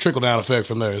just trickled down effect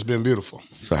from there. It's been beautiful.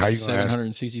 So how you gonna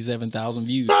 767,000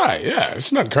 views. Right, yeah.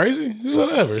 It's nothing crazy. It's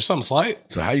whatever. It's something slight.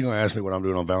 So how you gonna ask me what I'm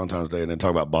doing on Valentine's Day and then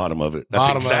talk about bottom of it?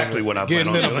 That's exactly what I plan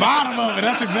on Getting to doing. the bottom of it.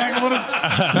 That's exactly what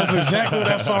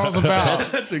that song's about.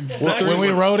 That's exactly when we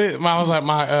wrote it, I was like,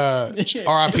 my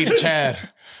R.I.P. to Chad.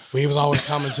 He was always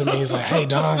coming to me. He's like, hey,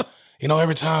 Don,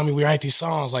 every time we write these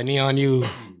songs like Neon You,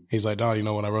 he's like, Don,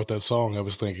 when I wrote that song, I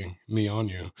was thinking Neon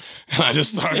You. And I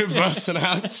just started busting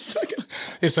out.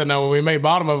 He said, no, when we made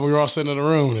Bottom of it, we were all sitting in the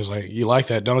room. He's like, you like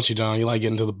that, don't you, Don? You like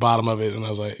getting to the bottom of it. And I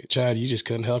was like, Chad, you just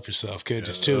couldn't help yourself, kid.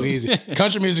 It's too easy.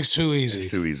 Country music's too easy.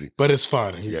 It's too easy. But it's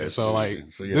fun. Yeah, so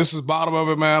this is Bottom of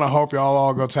it, man. I hope y'all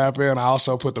all go tap in. I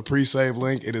also put the pre-save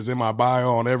link. It is in my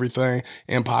bio on everything.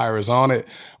 Empire is on it.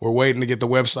 We're waiting to get the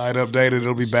website updated.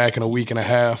 It'll be back in a week and a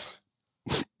half.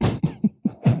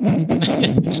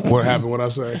 What happened when I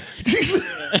say?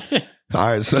 All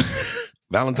right, so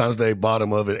Valentine's Day,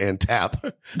 bottom of it, and tap.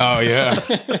 Oh, yeah.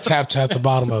 Tap the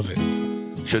bottom of it.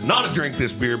 Should not have drank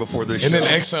this beer before this And show.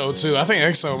 then XO, too. I think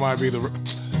XO might be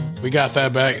we got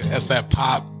that back. That's that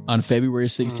pop. On February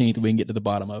 16th, we can get to the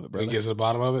bottom of it, brother. We can get to the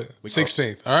bottom of it?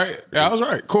 16th. All right. Yeah, I was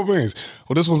right. Cool beans.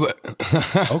 Well, this one's...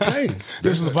 Okay.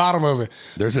 This is the bottom of it.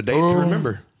 There's a date to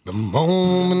remember. The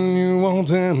moment you walked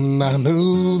in, I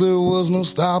knew there was no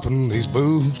stopping these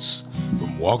boots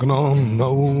from walking on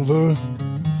over.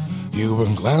 You were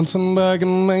glancing back at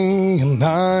me, and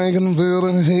I can feel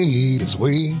the heat as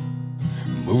we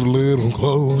move a little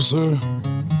closer.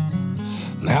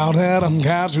 Now that I've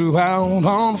got you out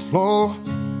on the floor,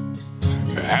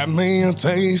 had me a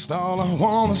taste, all I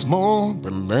want is more.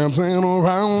 Been dancing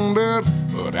around it,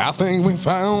 but I think we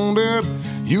found it.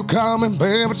 You coming,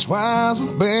 baby, twice,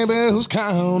 but baby, who's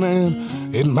counting?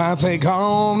 It might take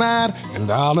all night, and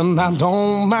darling, I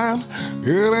don't mind.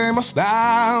 It ain't my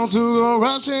style to go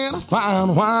rushing to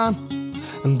find wine.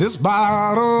 And this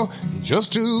bottle,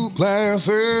 just 2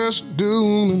 glasses,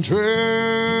 doing the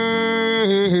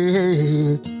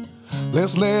trick.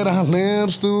 Let's let our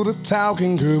lips do the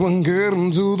talking, girl, and get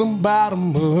to the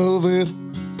bottom of it.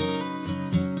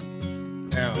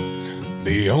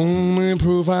 The only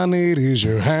proof I need is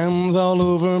your hands all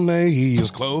over me. It's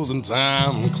closing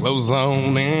time, close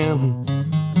on in.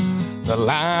 The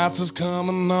lights is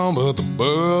coming on, but the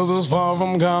buzz is far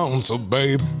from gone. So,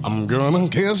 babe, I'm gonna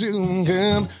kiss you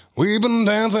again. We've been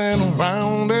dancing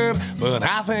around it, but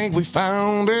I think we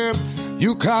found it.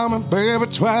 You call me baby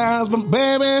twice, but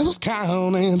baby, who's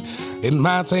counting? It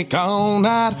might take all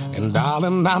night, and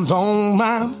darling, I don't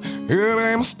mind. It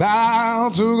ain't my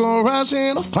style to go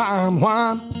rushing to find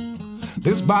wine.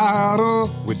 This bottle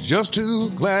with just 2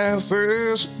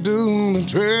 glasses do the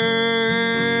trick.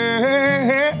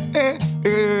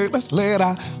 Let's let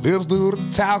our lips do the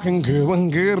talking, girl,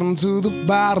 and get to the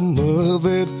bottom of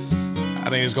it. I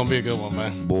think it's gonna be a good one,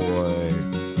 man. Boy.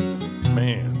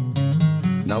 Man.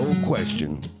 No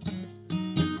question.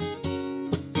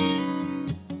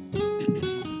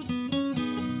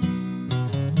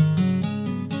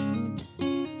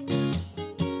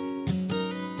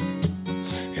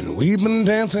 And we've been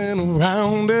dancing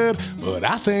around it, but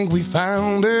I think we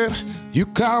found it. You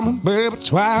call me baby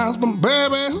twice, but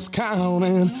baby, who's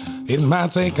counting? It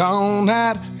might take all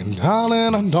night, and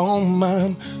darling, I don't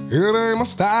mind. It ain't my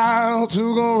style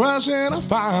to go rushing to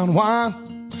find wine.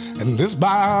 And this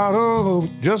bottle,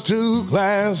 just 2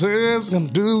 glasses, can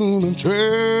do the trick.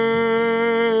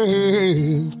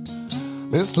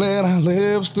 Let's let our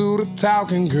lips do the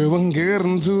talking, girl, and get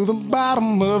to the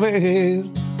bottom of it.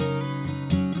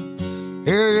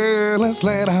 Yeah, let's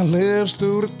let our lips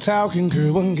do the talking,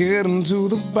 girl, and get to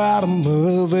the bottom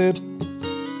of it.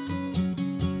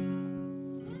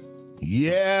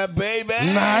 Yeah, baby.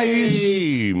 Nice.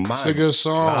 It's a good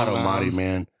song, God almighty,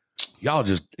 man. Y'all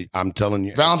just, I'm telling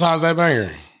you. Valentine's Day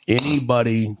banger.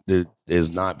 Anybody that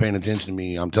is not paying attention to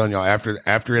me, I'm telling y'all, after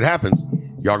it happens,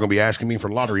 y'all going to be asking me for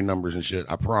lottery numbers and shit.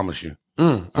 I promise you.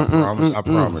 I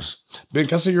promise. Ben,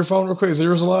 can I see your phone real quick? Is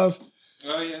yours alive?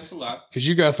 Oh, yeah, it's a lot. Because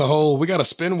you got we got a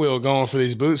spin wheel going for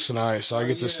these boots tonight, so I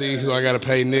get to see who I got to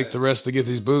pay Nick the rest to get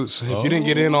these boots. If you didn't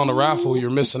get in on the raffle, you're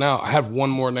missing out. I have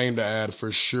one more name to add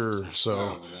for sure,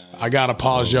 so I got to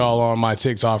pause y'all on my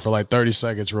TikTok for like 30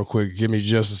 seconds real quick. Give me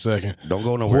just a second. Don't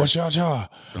go nowhere. What's y'all?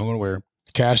 Don't go nowhere.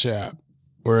 Cash App.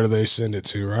 Where do they send it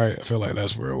to, right? I feel like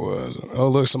that's where it was. Oh,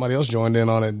 look, somebody else joined in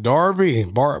on it. Darby,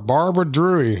 Barbara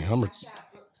Drury.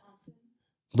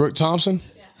 Brooke Thompson?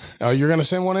 Oh, you're going to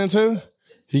send one in too?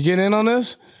 You get in on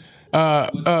this?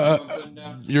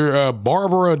 You're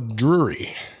Barbara Drury.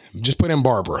 Just put in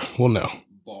Barbara. We'll know.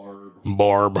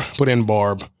 Barb. Put in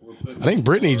Barb. I think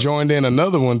Brittany joined in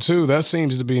another one too. That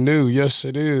seems to be new. Yes,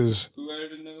 it is. Who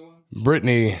added another one?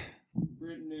 Brittany.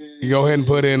 You go ahead and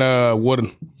put in Wood.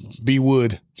 B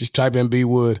Wood. Just type in B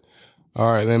Wood.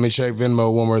 All right, let me check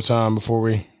Venmo one more time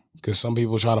because some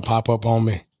people try to pop up on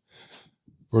me.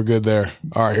 We're good there.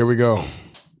 All right, here we go.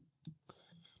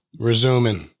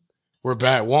 Resuming. We're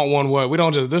back. Want one what? We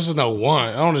don't just, this is no one.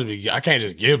 I can't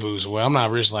just give booze away. I'm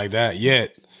not rich like that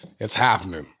yet. It's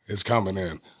happening. It's coming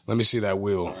in. Let me see that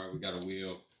wheel. All right, we got a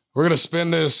wheel. We're going to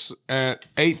spin this at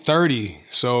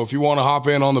 8:30. So if you want to hop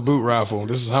in on the boot raffle,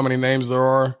 this is how many names there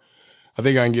are. I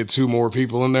think I can get 2 more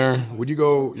people in there. Would you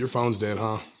go? Your phone's dead,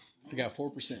 huh? I got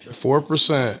 4%.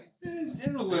 4%.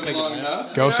 It'll live long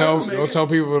enough. Go tell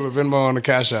people to Venmo on the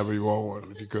Cash App if you want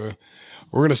one, if you could.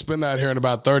 We're going to spin that here in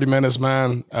about 30 minutes,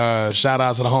 man. Shout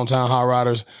out to the Hometown Hot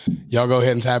Riders. Y'all go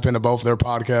ahead and tap into both their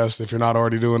podcasts. If you're not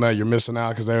already doing that, you're missing out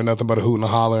because they're nothing but a hoot and a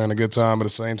holler and a good time at the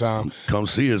same time. Come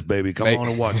see us, baby. Come on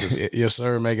and watch us. Yes,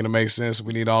 sir. Making it make sense.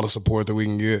 We need all the support that we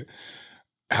can get.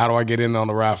 How do I get in on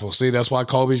the raffle? See, that's why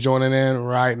Colby's joining in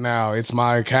right now. It's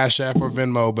my Cash App or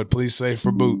Venmo, but please say for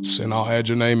boots, and I'll add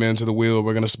your name into the wheel.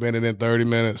 We're going to spin it in 30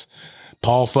 minutes.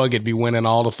 Paul Fuggett be winning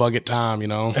all the Fuggett time, you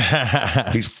know.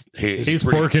 He's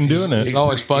forking doing it. He's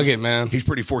always Fuggett, man. He's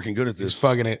pretty forking good at this. He's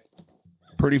fugging it.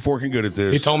 pretty forking good at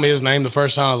this. He told me his name the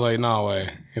first time. I was like, no way.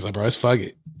 He's like, bro, it's fuck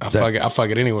it. I fuck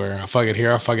it anywhere. I fuck it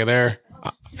here. I fuck it there.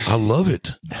 I love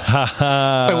it. It's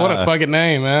like, what a fucking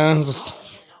name, man.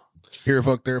 Here,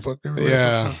 fuck there, fuck there.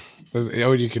 Yeah.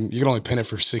 You can only pin it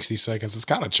for 60 seconds. It's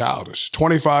kind of childish.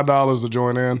 $25 to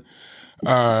join in.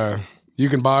 You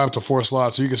can buy up to 4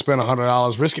 slots, so you can spend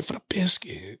 $100. Risk it for the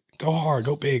biscuit. Go hard,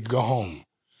 go big, go home.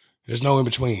 There's no in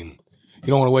between. You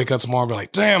don't want to wake up tomorrow and be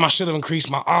like, damn, I should have increased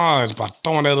my odds by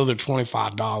throwing that other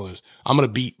 $25. I'm going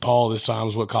to beat Paul this time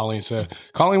is what Colleen said.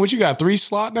 Colleen, what you got, 3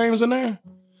 slot names in there?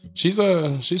 She's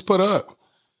put up.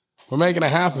 We're making it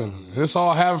happen. This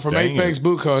all happened from Apex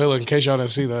Boot Code. Hey, look, in case y'all didn't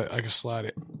see that, I can slide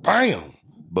it. Bam!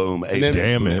 Boom.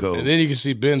 Damn it. Boot Code. And then you can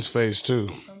see Ben's face, too.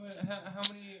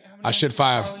 I should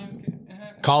 5.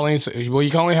 Colleen, well, you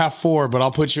can only have 4, but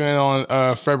I'll put you in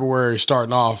on February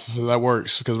starting off. That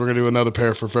works because we're going to do another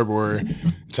pair for February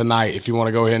tonight. If you want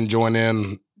to go ahead and join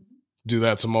in, do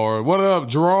that tomorrow. What up,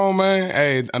 Jerome, man?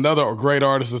 Hey, another great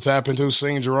artist to tap into,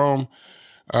 Sing Jerome.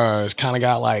 It's kind of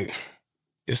got like,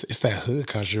 it's that hood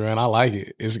country, man. I like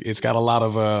it. It's got a lot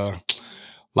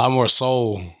more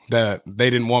soul that they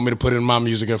didn't want me to put in my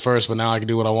music at first, but now I can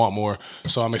do what I want more.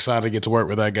 So I'm excited to get to work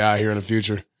with that guy here in the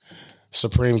future.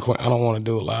 Supreme Queen. I don't want to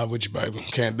do it live with you, baby.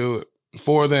 Can't do it.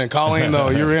 Before then, Colleen, though,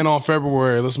 you're in on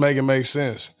February. Let's make it make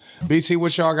sense. BT,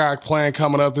 what y'all got planned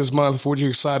coming up this month? What you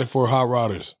excited for, Hot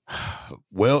Rodders?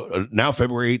 Well, now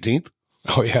February 18th.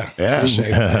 Oh, yeah.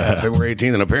 Yeah. February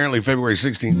 18th. And apparently February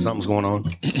 16th, something's going on.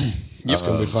 It's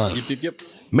going to be fun. Yep.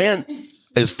 Man,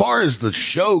 as far as the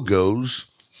show goes,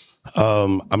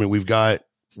 we've got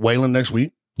Waylon next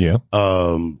week. Yeah.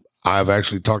 I've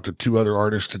actually talked to 2 other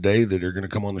artists today that are going to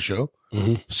come on the show.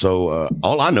 Mm-hmm. So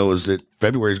all I know is that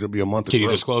February is going to be a month. Can you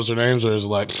disclose their names, or is it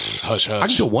like hush hush? I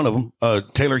can tell one of them,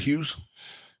 Taylor Hughes.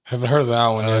 Haven't heard of that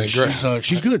one yet.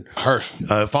 She's good. Her.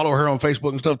 Follow her on Facebook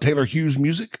and stuff. Taylor Hughes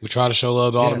Music. We try to show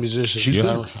love to all the musicians. She's good.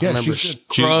 I remember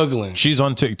struggling. She's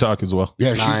on TikTok as well.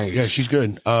 Yeah, nice. she's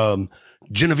good.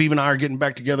 Genevieve and I are getting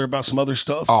back together about some other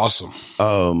stuff.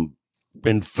 Awesome.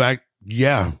 In fact,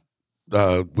 yeah.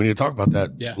 We need to talk about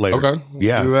that later. Okay.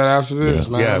 Yeah. Do that after this,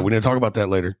 man. Yeah, we need to talk about that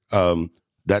later.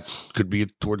 That could be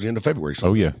towards the end of February. So.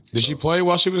 Oh, yeah. Did she play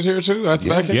while she was here, too? At the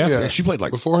back end? Yeah. She played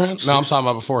like beforehand? No, I'm talking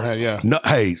about beforehand, yeah. No,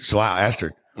 hey, so I asked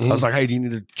her. I was like, hey, do you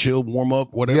need to chill, warm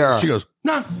up, whatever? Yeah. She goes,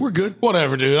 nah, we're good.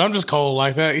 Whatever, dude. I'm just cold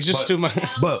like that. It's just too much.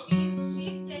 But she's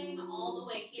singing all the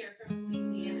way here from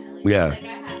Louisiana. Like,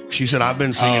 yeah. She said, I've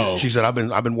been singing. She said, I've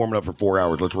been warming up for 4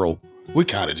 hours. Let's roll. We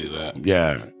kind of do that.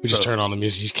 Yeah. We just turn on the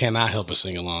music. You cannot help but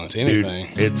sing along to anything.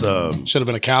 Dude, it's should have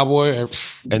been a cowboy.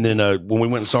 And then when we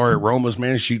went and saw her at Roma's,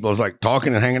 man, she was like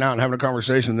talking and hanging out and having a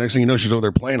conversation. The next thing you know, she's over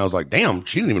there playing. I was like, damn,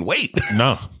 she didn't even wait.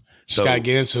 No. You got to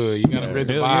get into it. You got to read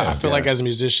the vibe. Yeah. I feel like as a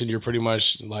musician, you're pretty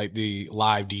much like the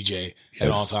live DJ at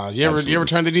all times. You ever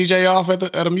turn the DJ off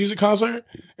at a music concert?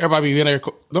 Everybody be in there.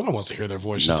 No one wants to hear their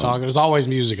voices talking. There's always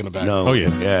music in the background. No. Oh, yeah.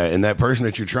 Yeah. And that person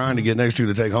that you're trying to get next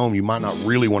to take home, you might not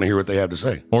really want to hear what they have to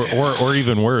say. Or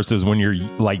even worse is when you're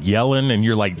like yelling and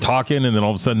you're like talking and then all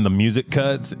of a sudden the music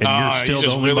cuts and you're still the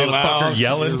only really motherfucker loud.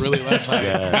 yelling. You're really loud.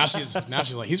 Like, now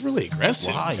she's like, he's really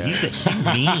aggressive. Wow, he's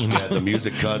mean. Yeah, the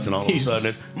music cuts and all of a sudden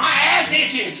it's, My ass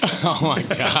itches. Oh my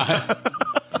God.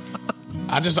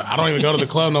 I don't even go to the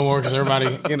club no more because everybody,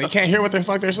 they can't hear what the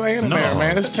fuck they're saying in there,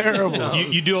 man. It's terrible.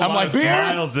 You do a lot of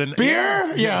smiles and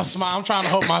beer? Yeah, smile. I'm trying to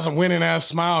hope my winning ass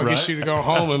smile gets you to go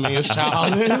home with me. It's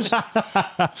childish.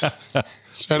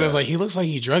 So it's like, he looks like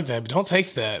he drugged that, but don't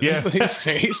take that. Yeah. He's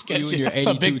sketchy. It's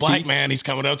a big black man. He's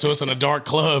coming up to us in a dark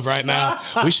club right now.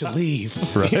 We should leave.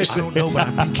 right. I don't know, but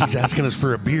I think he's asking us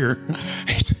for a beer.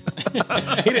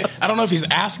 I don't know if he's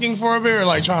asking for a beer or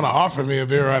like trying to offer me a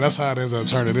beer, right? That's how it ends up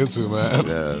turning into, man.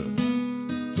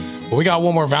 Yeah. Well, we got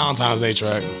one more Valentine's Day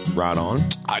track. Right on.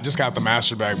 I just got the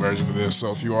masterback version of this,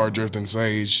 so if you are Drifting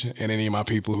Sage and any of my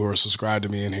people who are subscribed to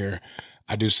me in here,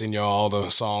 I do send y'all all the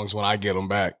songs when I get them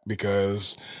back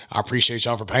because I appreciate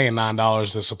y'all for paying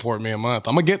 $9 to support me a month.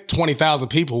 I'm going to get 20,000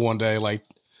 people one day. Like,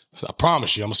 I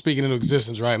promise you, I'm speaking into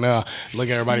existence right now. Look,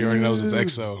 everybody already knows it's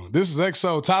XO. This is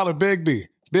XO, Tyler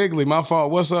Bigley, my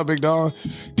fault. What's up, Big Don?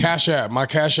 Cash App. My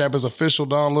Cash App is official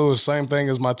Don Lewis. Same thing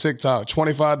as my TikTok.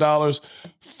 $25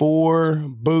 for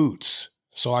boots.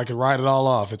 So I can write it all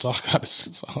off. It's all got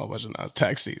it's a whole bunch of it's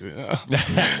tax season.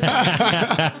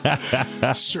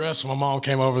 Stress. My mom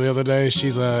came over the other day.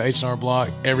 She's a H&R Block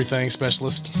everything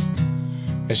specialist.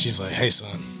 And she's like, hey,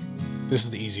 son, this is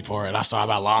the easy part. And I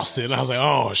about lost it. And I was like,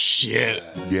 oh, shit.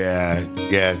 Yeah.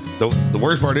 The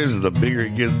worst part is the bigger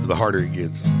it gets, the harder it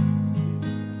gets.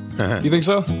 You think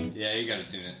so? Yeah, you gotta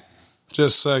tune it.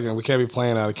 Just a second. We can't be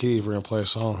playing out of key if we're going to play a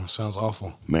song. It sounds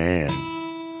awful. Man.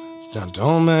 Now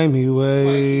don't make me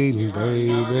wait,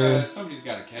 baby. Somebody's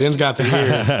got to catch Ben's got the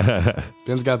ear.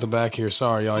 Ben's got the back here.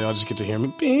 Sorry, y'all. Y'all just get to hear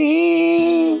me.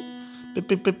 Bing.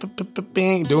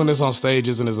 Bing. Doing this on stage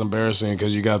isn't as embarrassing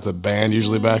because you got the band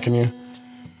usually backing you.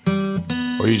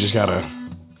 Or you just gotta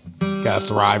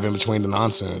thrive in between the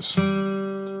nonsense.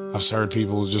 I've heard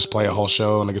people just play a whole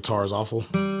show and the guitar is awful.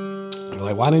 They're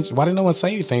like, why didn't no one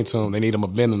say anything to them? They need them a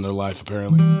bend in their life,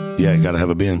 apparently. Yeah, you gotta have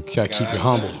a bend. Gotta keep you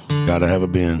humble. Gotta have a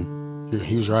bend.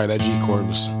 He was right. That G chord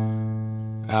was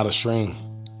out of string.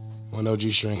 Well, no G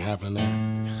string happening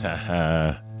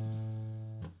there.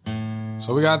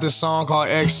 So we got this song called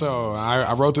EXO.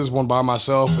 I wrote this one by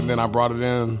myself, and then I brought it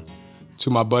in to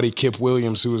my buddy Kip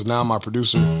Williams, who is now my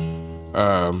producer.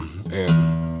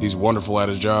 And he's wonderful at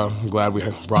his job. I'm glad we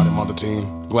brought him on the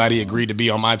team. Glad he agreed to be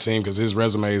on my team because his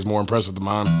resume is more impressive than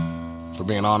mine, for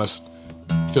being honest.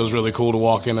 Feels really cool to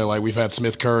walk in there. Like, we've had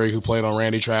Smith Curry, who played on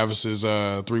Randy Travis's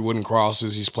Three Wooden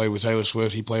Crosses. He's played with Taylor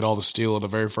Swift. He played all the steel of the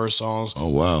very first songs. Oh,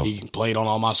 wow. He played on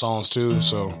all my songs, too.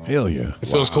 So Hell yeah. it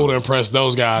feels cool to impress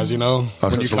those guys, you know,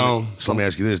 when you come. So let me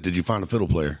ask you this. Did you find a fiddle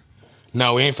player?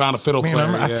 No, we ain't found a fiddle player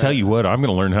I yet. tell you what, I'm going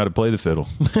to learn how to play the fiddle.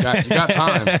 You got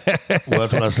time. Well,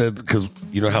 that's what I said, because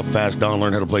you know how fast Don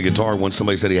learned how to play guitar. Once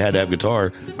somebody said he had to have guitar,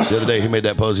 the other day he made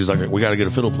that post. He's like, we got to get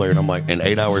a fiddle player. And I'm like, and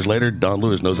 8 hours later, Don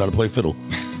Lewis knows how to play fiddle.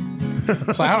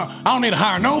 It's like, I don't need to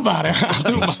hire nobody. I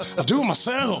do it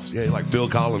myself. Yeah, like Phil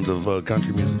Collins of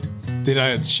country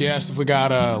music. She asked if we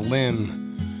got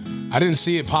Lynn. I didn't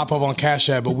see it pop up on Cash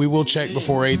App, but we will check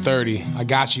before 8:30. I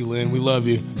got you, Lynn. We love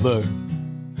you. Look.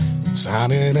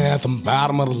 Signing at the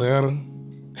bottom of the letter.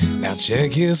 Now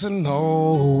check yes and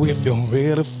no. If you're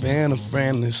really fan of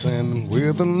friendly, sending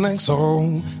with the next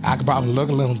hole. I could probably look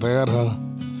a little better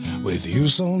with you,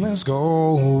 so let's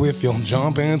go. If you're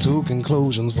jumping to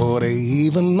conclusions before they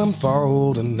even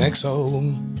unfold. And XO,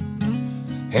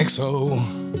 XO,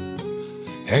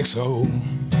 XO.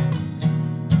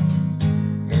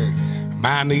 Hey,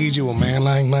 might need you a man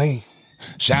like me.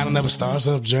 Shining never starts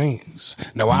up dreams.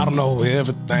 No, I don't know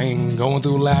everything. Going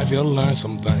through life, you'll learn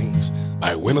some things.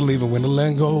 Like when to leave and when to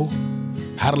let go.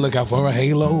 How to look out for a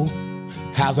halo.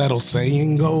 How's that old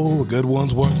saying go? A good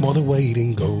one's worth more than weight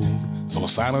in gold. So I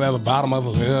sign it at the bottom of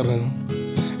the letter.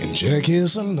 And check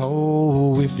yes or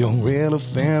no. If you're really a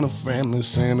fan of friendly,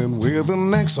 sending with the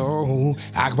next hole.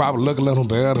 I could probably look a little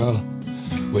better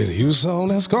with you, so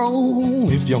let's go.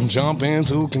 If you're jumping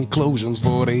to conclusions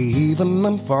before they even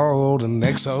unfold. And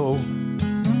XO,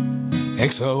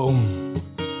 XO,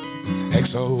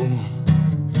 XO.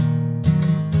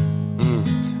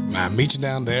 Might meet you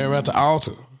down there at the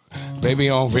altar. Baby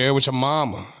on bed with your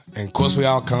mama. And of course we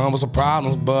all come with some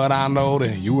problems, but I know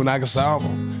that you and I can solve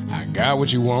them. I got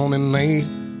what you want and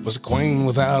need. Was a queen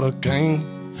without a king.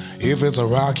 If it's a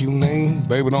rock you name,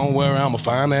 baby, don't worry, I'ma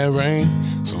find that ring.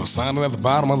 So I signed it at the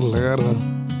bottom of the letter.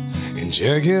 And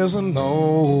check yes or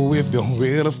no. If you're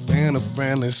really a fan of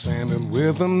friendly, sending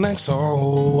with the next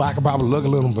hole. I could probably look a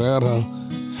little better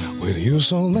with you,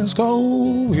 so let's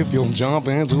go. If you're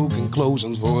jumping to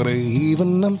conclusions before they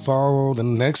even unfold. The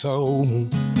next hole,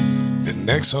 the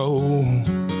next hole,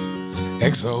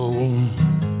 XO.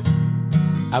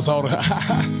 I told her,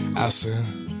 I said,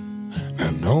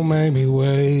 now don't make me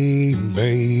wait,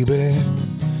 baby.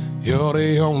 You're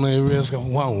the only risk I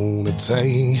want to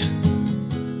take.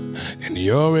 And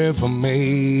you're it for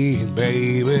me,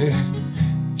 baby.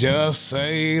 Just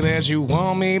say that you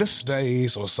want me to stay.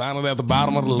 So sign it at the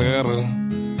bottom of the letter.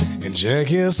 And check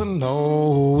yes or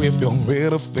no. If you're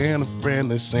really a fan of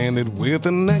friendly, send it with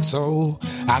the next hole.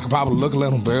 I could probably look a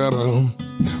little better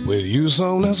with you,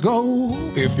 so let's go.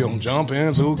 If you're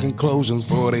jumping to conclusions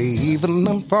before they even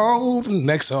unfold. The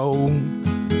next hole,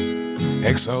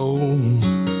 XO,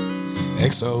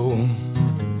 XO,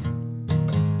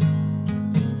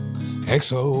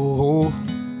 XO,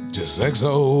 just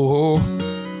XO,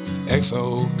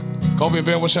 XO. Colby and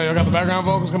Ben, what's y'all got the background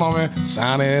vocals? Come on, man.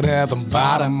 Sign it at the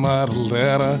bottom of the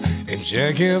letter. And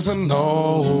check yes or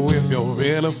no. If you're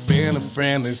really feeling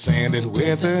friendly, send it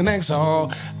with the next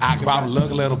hole. I could probably look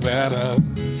a little better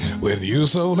with you,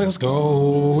 so let's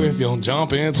go. If you're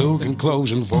jumping to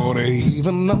conclusion before they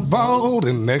even unfold.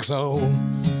 And XO,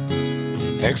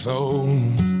 XO,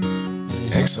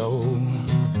 XO,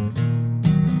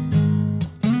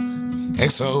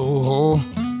 XO,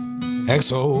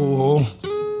 XO,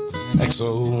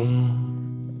 XO.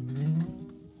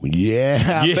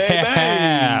 Yeah, baby.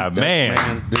 Yeah,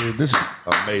 man. Dude, this is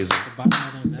amazing.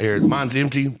 Here, mine's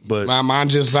empty, but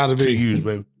Mine's just about to be used,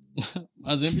 baby.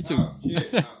 Mine's empty too.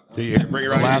 Here, bring it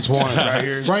right last here. one. Right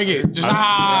here. Bring it. Just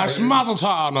it's mazel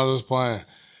tov. No, just playing.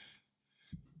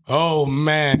 Oh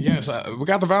man, yes, we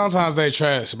got the Valentine's Day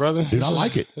tracks, brother. Dude, I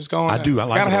like it. It's going. I do. I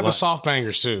like gotta it a have the lot. soft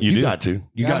bangers too. You got to.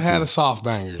 You gotta got have to. the soft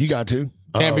bangers. You got to.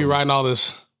 Can't be writing all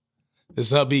this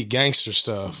upbeat gangster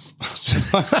stuff.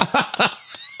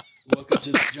 Welcome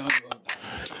to the jungle.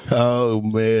 Oh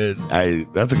man,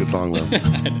 that's a good song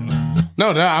though. No,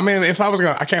 I mean, if I was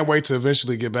gonna, I can't wait to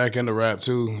eventually get back into rap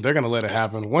too. They're gonna let it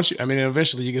happen.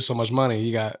 Eventually you get so much money,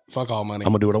 you got fuck all money.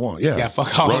 I'm gonna do what I want. Yeah, You got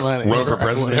fuck all money. Run for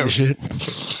president and shit.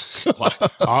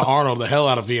 Arnold the hell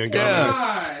out of being governor.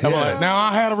 I'm like, now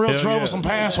I had a real troublesome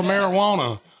past with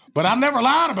marijuana, but I never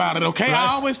lied about it. Okay,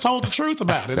 I always told the truth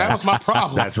about it. That was my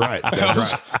problem. That's right.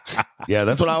 That's right. Yeah,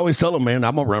 that's what I always tell them, man.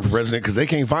 I'm gonna run for president because they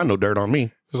can't find no dirt on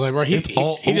me. It's like, bro, he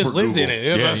just lived in it.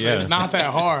 It's not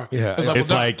that hard. Yeah. It's like, It's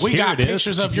like, we got here it is.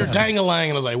 pictures of your dangalang.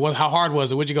 And I was like, how hard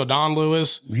was it? Would you go Don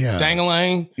Lewis? Yeah.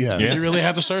 Dangalang? Yeah. Did you really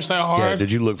have to search that hard? Yeah,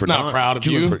 did you look for Not Don? proud of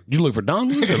Did you. Did you look for Don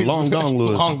Lewis or Long Don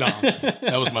Lewis? Long Don.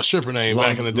 That was my stripper name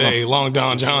back in the day. Long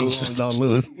Don Johnson. Long Don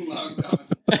Lewis. Long Don.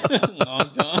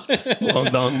 Long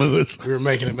Don Lewis. We were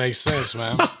making it make sense,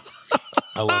 man.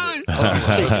 I love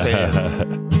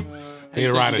it. Need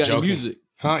to write a joke. Music.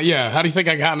 Huh? Yeah. How do you think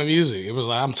I got into music? It was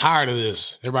like, I'm tired of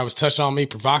this. Everybody was touching on me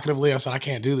provocatively. I said, I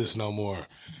can't do this no more.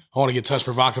 I want to get touched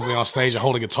provocatively on stage and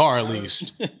hold a guitar at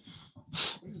least.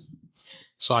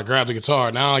 So I grabbed the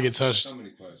guitar. Now I get touched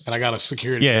and I got a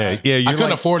security guy. Yeah. I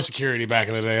couldn't afford security back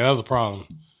in the day. That was a problem.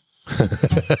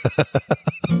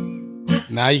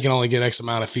 Now you can only get X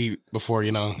amount of feet before,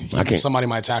 somebody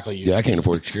might tackle you. Yeah, I can't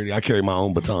afford security. I carry my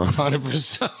own baton.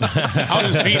 100%. I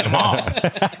was just beating them off.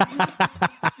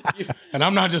 And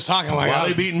I'm not just talking like, Why are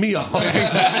they beating me off?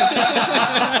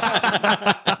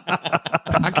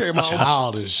 I carry my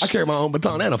childish. I carry my own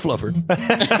baton and a fluffer.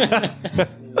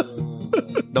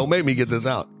 Don't make me get this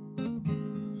out.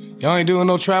 Y'all ain't doing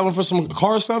no traveling for some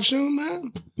car stuff soon,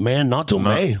 man? Man, not till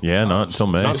May. Yeah, not until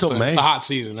May. Not till May. It's the hot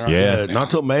season, right? Yeah. Not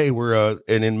till May.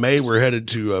 And in May we're headed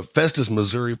to Festus,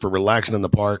 Missouri for Relaxing in the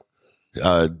Park.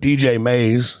 DJ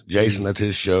Mays, Jason, that's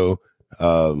his show.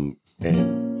 And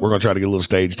we're gonna try to get a little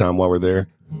stage time while we're there.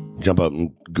 Jump up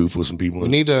and goof with some people. We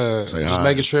need to say just hi.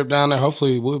 make a trip down there.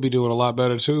 Hopefully we'll be doing a lot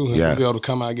better too. And Yeah. we'll be able to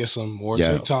come out and get some more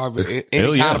Yeah. TikTok, but any Hell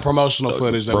kind yeah. of promotional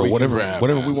footage that Bro, we whatever can grab. we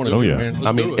man. want to Oh, do, yeah. man.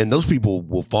 Let's do it. And those people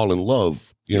will fall in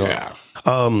love. Yeah.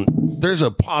 There's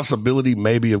a possibility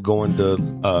maybe of going to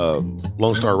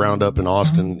Lone Star Roundup in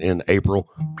Austin in April,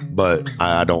 but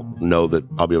I don't know that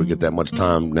I'll be able to get that much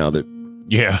time now that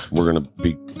Yeah. we're going to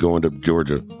be going to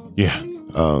Georgia. Yeah.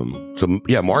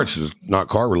 March is not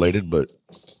car related, but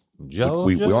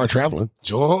we are traveling.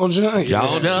 Georgia.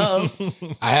 Georgia.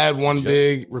 I had one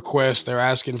big request. They're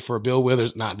asking for Bill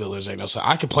Withers. Not Bill Withers, ain't no song.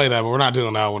 I could play that, but we're not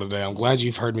doing that one today. I'm glad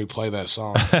you've heard me play that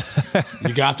song.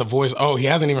 You got the voice. Oh, he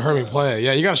hasn't even heard me play it.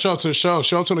 Yeah, you got to show up to a show.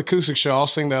 Show up to an acoustic show. I'll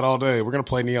sing that all day. We're gonna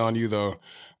play Neon You though,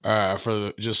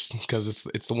 just because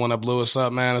it's the one that blew us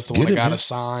up, man. It's the one that got us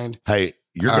signed. Hey,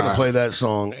 you're going to play that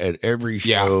song at every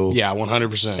show. Yeah,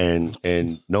 100%.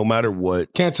 And no matter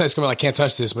what. Can't touch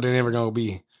this, but it ain't never gonna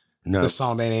be. No. This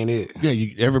song, that ain't it.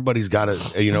 Yeah, everybody's got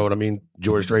to, you know what I mean?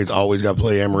 George Strait's always got to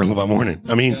play Amarillo by Morning.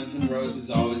 I mean, Guns N' Roses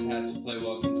always has to play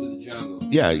Welcome to the Jungle.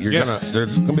 yeah,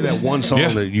 there's gonna be that one song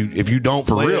that if you don't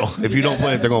play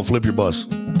it, they're gonna flip your bus.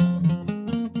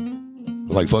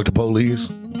 Like fuck the police.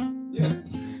 Yeah.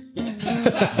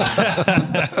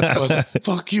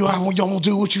 Fuck you! I won't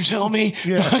do what you tell me.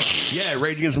 Yeah,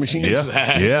 Rage Against the Machine.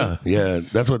 Yeah.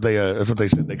 That's what they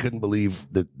said. They couldn't believe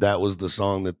that was the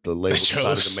song that the label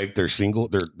decided to make their single,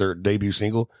 their debut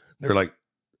single. They're like,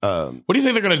 what do you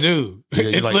think they're gonna do?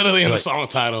 It's like- literally in you're the song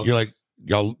title. You're like,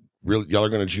 y'all are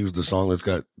gonna choose the song that's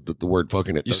got the word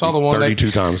fucking it. You saw the one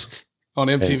 32 times on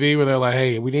MTV where they're like,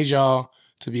 "Hey, we need y'all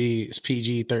to be as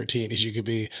PG-13 as you could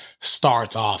be."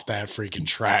 Starts off that freaking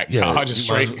track. Yeah, just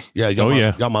straight.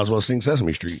 Y'all might as well sing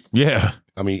Sesame Street. Yeah.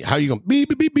 I mean, how you gonna beep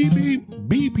beep beep beep beep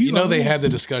beep? You know they had the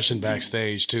discussion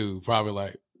backstage too. Probably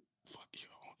like, "Fuck you,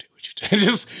 I won't do what you do."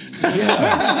 Just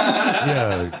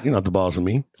yeah, you're not the boss of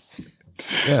me.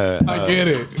 Yeah, I get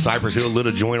it. Cypress Hill lit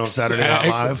a joint on Saturday Night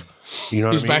Live. You know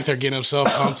what He's I mean? back there getting himself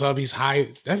pumped up. He's high.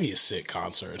 That'd be a sick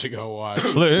concert to go watch.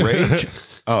 Rage.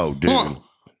 Oh, dude.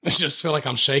 I just feel like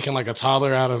I'm shaking like a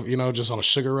toddler out of, just on a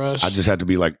sugar rush. I just had to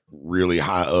be like really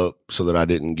high up so that I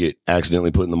didn't get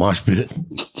accidentally put in the mosh pit.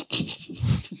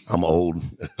 I'm old.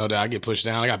 No doubt. I get pushed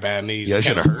down. I got bad knees. Yeah, I it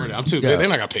can't should've afford hurt. it. I'm too Yeah. big. They're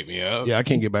not gonna pick me up. Yeah, I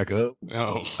can't get back up.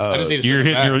 No, I just need to You're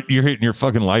sit back. hitting your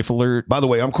fucking life alert. By the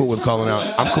way, I'm cool with calling out.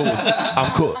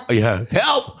 I'm cool. Yeah.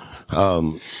 Help.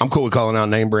 I'm cool with calling out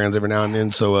name brands every now and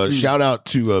then. So shout out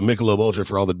to Michelob Ultra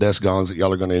for all the desk gongs that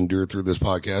y'all are going to endure through this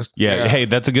podcast. Yeah. Hey,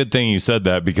 that's a good thing you said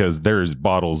that because there's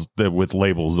bottles that with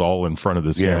labels all in front of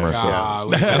this camera. So.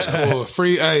 That's cool.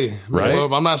 Free A. Right?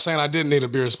 Michelob. I'm not saying I didn't need a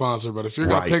beer sponsor, but if you're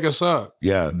going to pick us up.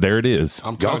 Yeah. There it is.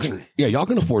 I'm country. Y'all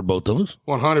can afford both of us.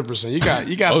 100%. You got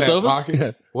that pocket.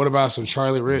 Yeah. What about some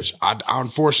Charlie Rich?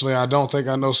 Unfortunately, I don't think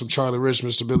I know some Charlie Rich,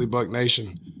 Mr. Billy Buck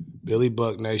Nation. Billy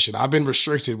Buck Nation. I've been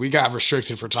restricted. We got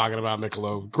restricted for talking about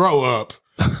Michelob. Grow up.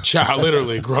 Child,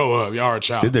 literally, grow up. Y'all are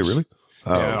child. Did they really?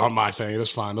 Yeah, on my thing.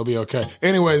 That's fine. They'll be okay.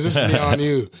 Anyways, this is Me On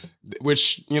You,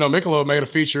 which, Michelob made a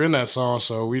feature in that song,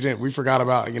 so we forgot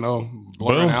about,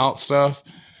 blurring out stuff.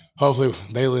 Hopefully,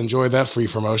 they'll enjoy that free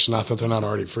promotion. Not that they're not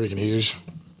already freaking huge.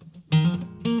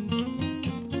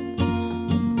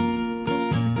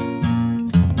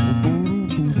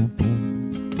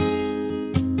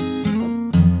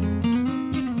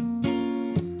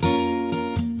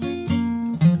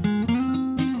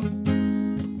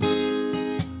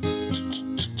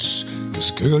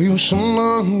 Girl, you sure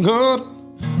look good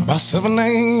about 7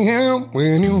 a.m.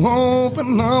 when you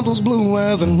open up those blue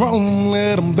eyes and roll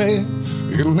at them bed.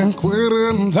 Getting that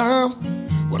quitting time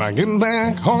when I get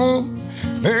back home.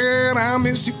 Then I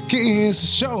miss your kiss, it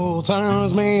sure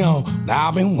turns me on.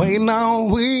 I've been waiting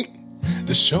all week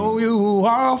to show you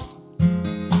off.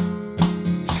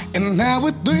 And now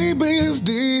we're 3 beers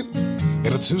deep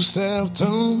in a 2-step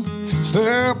tune,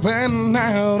 stepping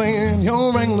out in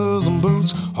your Wranglers and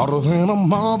boots, harder than a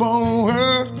marble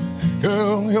hurt.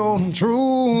 Girl, you're the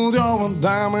truth, you're a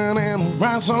diamond in a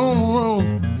right so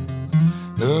wrong.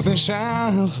 Nothing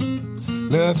shines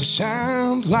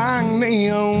like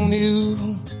me on you.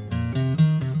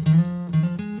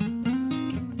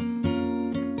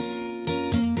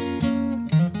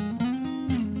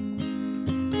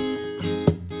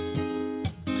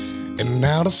 And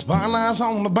now the spotlight's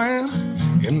on the band,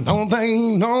 and don't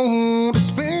they know they're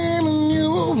spinning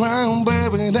you around,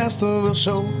 baby, that's the real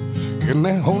show. And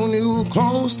that holding you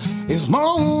close is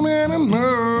more than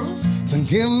enough to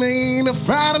give me the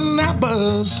Friday night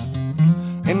buzz.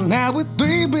 And now we're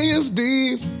 3 beers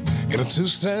deep in a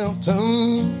 2-step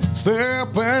tune,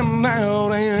 stepping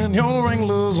out in your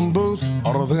Wranglers and boots,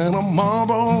 harder than a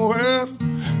marble red.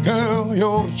 Girl,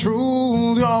 you're the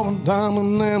truth, you're a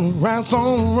diamond in a right so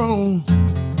wrong.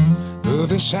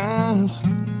 Nothing shines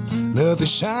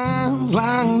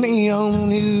like me on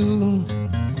you.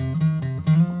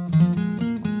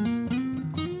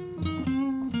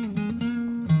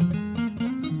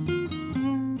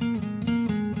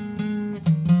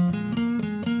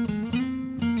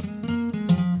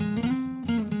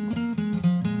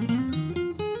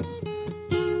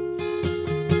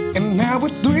 And now we're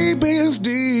 3 beers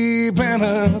deep in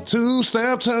a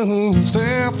 2-step tune,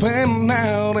 stepping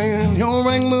out in your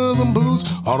Wranglers and boots,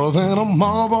 harder than a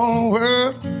marble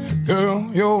word. Girl,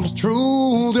 you're the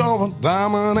truth, you're a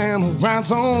diamond in a right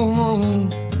so wrong.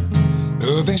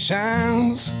 Nothing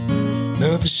shines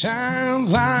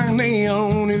like me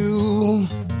on you.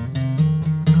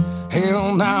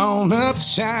 Hell no, nothing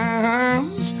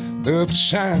shines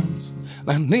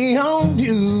like me on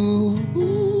you.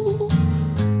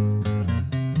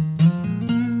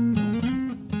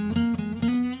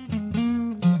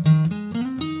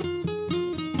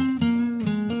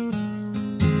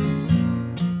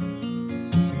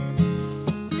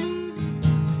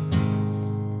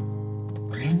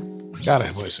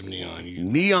 Gotta play some Neon You.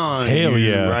 Neon Hell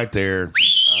You yeah. right there.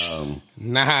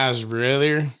 Nas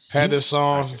really had this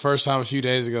song for the first time a few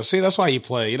days ago. See, that's why you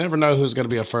play. You never know who's going to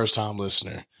be a first-time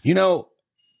listener.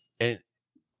 And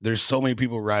there's so many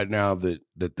people right now that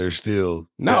they're still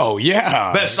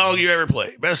best song you ever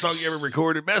played, best song you ever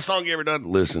recorded, best song you ever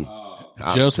done. Listen,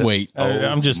 Just wait.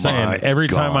 I'm just saying, every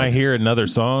time I hear another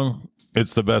song,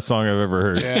 it's the best song I've ever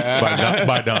heard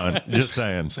by Don. Just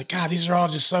saying. It's like, God, these are all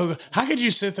just so good. How could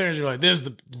you sit there and be like, this is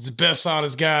the best song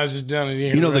this guy's just done?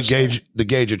 The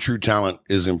gauge of true talent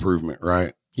is improvement,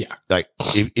 right? Yeah. Like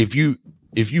if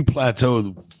you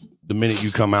plateau the minute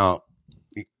you come out,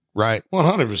 right?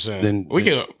 100%. Then we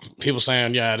get people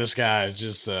saying, yeah, this guy is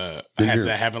just, I had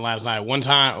that happen last night.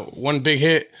 One big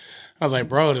hit. I was like,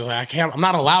 bro, I'm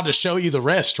not allowed to show you the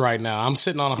rest right now. I'm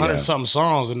sitting on 100 something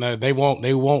songs, and they won't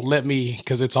let me,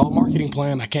 because it's all marketing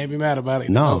plan. I can't be mad about it.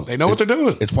 No, they know what they're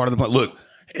doing. It's part of the plan. Look,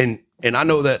 and I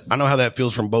know how that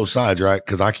feels from both sides, right?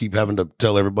 Because I keep having to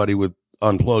tell everybody with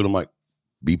Unplugged, I'm like,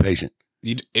 be patient.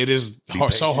 It is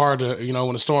so hard to,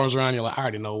 when the storm's around, you're like, I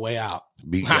already know a way out.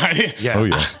 Be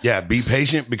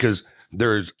patient, because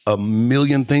there's a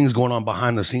million things going on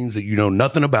behind the scenes that you know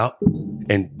nothing about.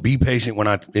 And be patient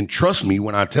and trust me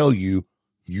when I tell you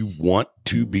you want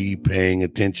to be paying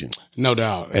attention. No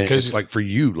doubt. Because it's like for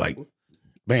you, like,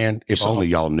 man, if only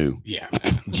y'all knew. Yeah.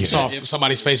 You saw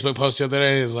somebody's Facebook post the other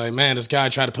day. It's like, man, this guy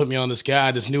tried to put me on this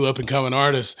guy, this new up and coming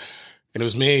artist. And it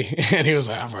was me. And he was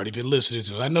like, I've already been listening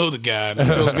to it. I know the guy. And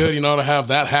it feels good, to have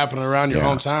that happen around your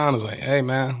hometown. It's like, hey,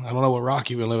 man, I don't know what rock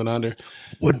you've been living under.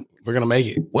 We're going to make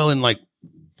it. Well, in like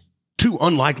 2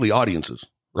 unlikely audiences,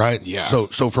 right? Yeah. So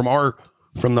from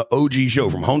the OG show,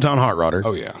 from Hometown Hot Rodder.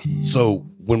 Oh, yeah. So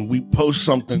when we post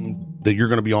something that you're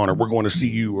going to be on, or we're going to see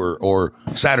you, or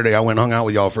Saturday, I went and hung out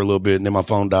with y'all for a little bit, and then my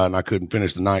phone died and I couldn't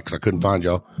finish the night because I couldn't find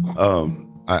y'all.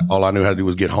 All I knew how to do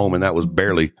was get home, and that was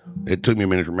barely. It took me a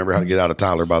minute to remember how to get out of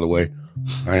Tyler, by the way.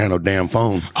 I had no damn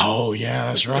phone. Oh, yeah,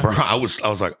 that's right. Bro, I was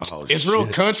like, oh, it's shit. real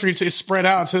country. It's spread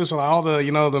out, too. So like all the,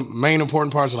 the main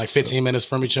important parts are like 15 minutes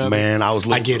from each other. Man,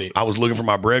 I get it. I was looking for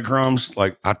my breadcrumbs.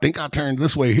 Like, I think I turned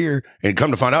this way here, and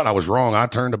come to find out I was wrong. I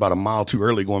turned about a mile too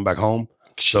early going back home.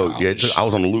 So yeah, I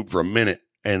was on the loop for a minute.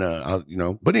 And,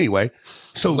 but anyway,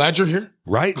 so glad you're here.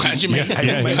 Right? Glad you made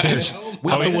it.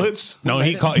 Out the woods. No,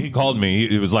 he called me.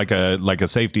 It was like a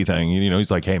safety thing. He's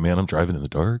like, hey man, I'm driving in the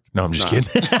dark. No, I'm just kidding.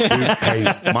 Dude, hey,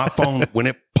 my phone, when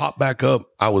it popped back up,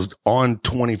 I was on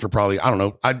 20 for probably, I don't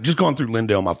know. I just gone through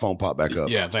Lindale. My phone popped back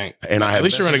up. Yeah, thanks. And at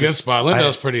least you're in a good spot.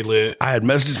 Lindale's pretty lit. I had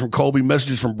messages from Colby,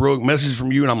 messages from Brooke, messages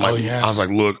from you. And I'm like, I was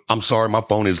like, look, I'm sorry. My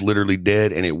phone is literally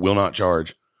dead and it will not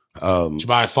charge. Did you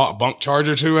buy a bunk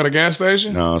charger too at a gas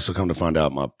station? No, so come to find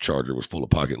out, my charger was full of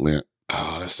pocket lint.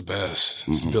 Oh, that's the best.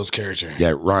 It's Bill's character.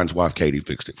 Yeah, Ryan's wife Katie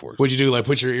fixed it for us. What'd you do? Like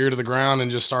put your ear to the ground and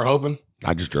just start hoping?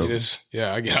 I just drove.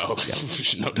 Yeah, I go.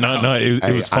 No,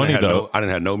 it was funny though. I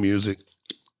didn't have no music.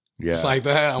 Yeah, it's like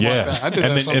that. I did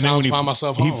that sometimes. And find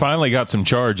myself home. He finally got some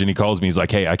charge, and he calls me. He's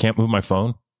like, "Hey, I can't move my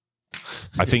phone.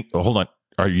 I think. hold on."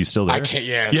 Are you still there? I can't.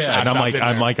 Yeah, and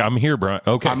I'm here, bro.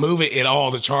 Okay. I move it,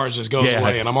 all the charge just goes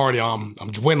away, and I'm already I'm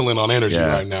dwindling on energy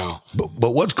right now.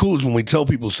 But what's cool is when we tell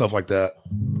people stuff like that,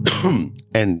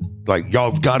 and like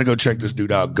y'all got to go check this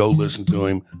dude out. Go listen to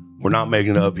him. We're not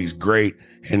making it up. He's great,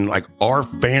 and like our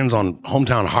fans on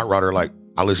Hometown Hot Rodder are like,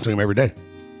 I listen to him every day.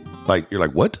 Like you're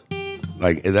like, what?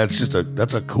 Like that's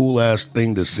a cool ass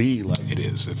thing to see. Like it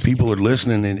is. If people are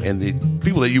listening and the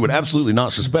people that you would absolutely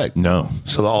not suspect. No.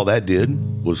 So all that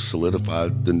did was solidify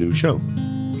the new show.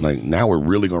 Like now we're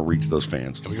really gonna reach those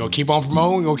fans. And we're gonna keep on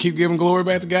promoting, we're gonna keep giving glory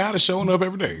back to God and showing up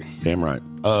every day. Damn right.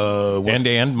 And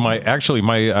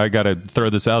I gotta throw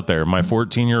this out there. My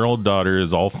 14-year-old daughter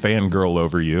is all fangirl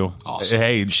over you. Awesome.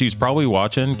 Hey, she's probably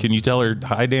watching. Can you tell her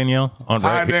hi, Danielle?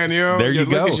 Hi, Danielle. There you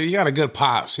go. Look at you. You got a good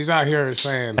pops. He's out here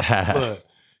saying, look,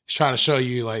 he's trying to show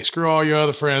you like screw all your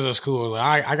other friends at school.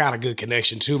 Like, I got a good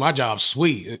connection too. My job's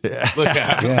sweet. Look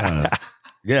at him.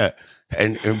 Yeah.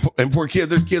 And poor kids,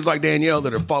 there's kids like Danielle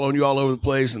that are following you all over the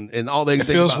place, and all they can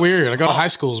think about. It feels weird. I go to high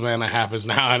schools, man. That happens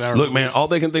now. Look, man, all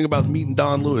they can think about is meeting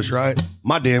Don Lewis, right?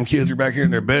 My damn kids are back here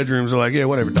in their bedrooms. They're like, yeah,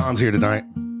 whatever. Don's here tonight.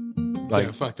 Like,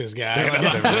 yeah, fuck this guy.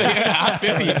 I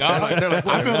feel you, dog.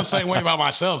 I feel the same way about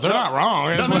myself. They're not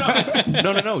wrong.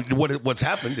 No. What's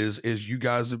happened is you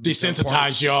guys have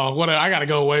desensitized y'all. I got to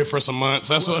go away for some months.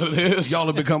 That's what it is. Y'all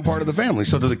have become part of the family.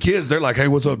 So to the kids, they're like, hey,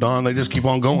 what's up, Don? They just keep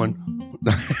on going.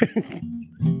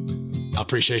 I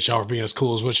appreciate y'all for being as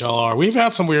cool as what y'all are. We've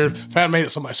had some weird.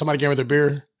 Somebody gave me their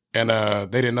beer, and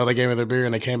they didn't know they gave me their beer,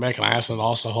 and they came back, and I asked them to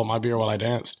also hold my beer while I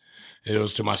danced. It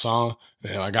was to my song,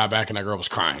 and I got back, and that girl was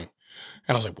crying, and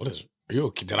I was like, "What is? Are you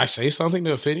okay? Did I say something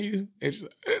to offend you?" And she's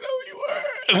like, I didn't know who you were.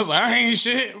 And I was like, "I ain't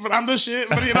shit, but I'm the shit."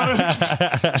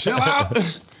 But chill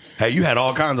out. Hey, you had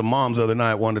all kinds of moms the other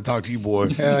night wanting to talk to you, boy.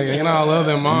 Hell yeah, I love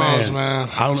them moms, man.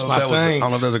 I don't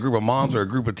know if there's a group of moms or a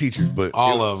group of teachers, but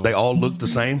all of them. They all look the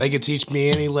same. They can teach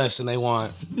me any lesson they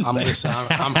want. I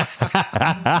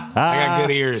got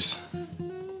good ears.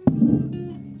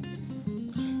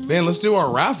 Man, let's do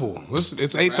our raffle. It's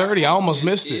 8:30. I almost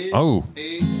missed it. Oh,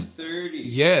 8:30.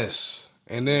 Yes,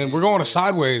 and then we're going to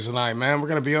Sideways tonight, man. We're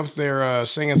gonna be up there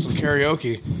singing some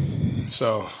karaoke.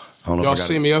 So. Y'all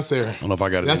see me up there. I don't know if I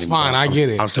got it. That's fine. I get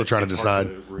it. I'm still trying to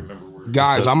decide.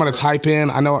 Guys, I'm going to type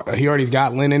in. I know he already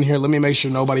got Lynn in here. Let me make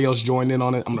sure nobody else joined in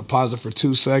on it. I'm going to pause it for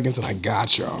 2 seconds, and I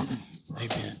got y'all. Hey,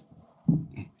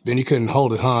 Ben, you couldn't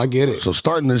hold it, huh? I get it. So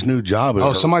starting this new job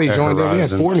at somebody joined in. We had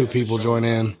 4 new people join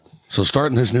in. So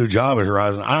starting this new job at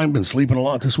Horizon, I've been sleeping a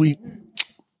lot this week.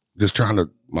 Just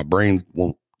my brain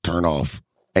won't turn off.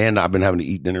 And I've been having to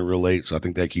eat dinner real late, so I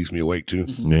think that keeps me awake too.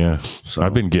 Yeah, so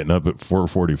I've been getting up at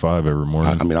 4:45 every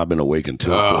morning. I mean, I've been awake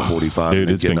until 4:45. Dude,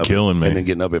 it's been killing me. And then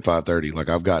getting up at 5:30. Like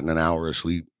I've gotten an hour of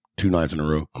sleep 2 nights in a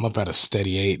row. I'm up at a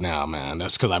steady 8 now, man.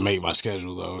 That's because I made my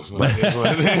schedule, though.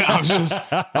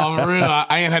 I'm real. I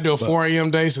ain't had to do a 4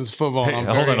 a.m. day since football. Hey, hold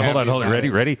on.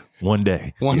 Ready? One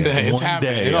day. One day. It's one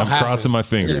happening. day. It'll I'm happen. crossing my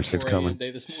fingers. It's coming.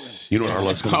 Day this You know what our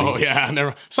luck's going to be? Oh, yeah. I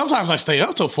never. Sometimes I stay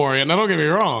up till 4 a.m. Now, don't get me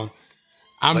wrong.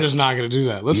 I'm just not going to do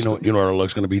that. Listen. You know what our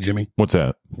luck's going to be, Jimmy? What's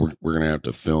that? We're going to have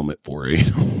to film at 4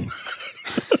 a.m.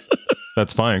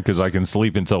 That's fine because I can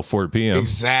sleep until 4 p.m.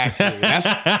 Exactly.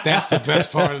 That's the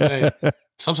best part of the day.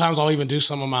 Sometimes I'll even do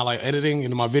some of my like editing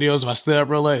into my videos if I stay up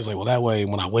real late. It's like, well, that way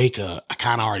when I wake up, I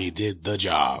kind of already did the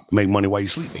job. Make money while you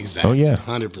sleep. Exactly. Oh, yeah.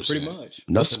 100%. Pretty much.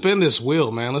 Let's spin this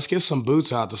wheel, man. Let's get some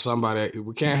boots out to somebody.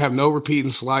 We can't have no repeating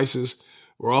slices.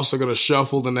 We're also going to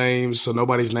shuffle the names so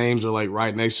nobody's names are like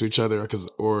right next to each other.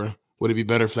 Or would it be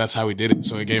better if that's how we did it?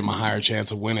 So it gave them a higher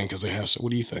chance of winning because they have.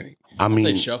 What do you think? I mean,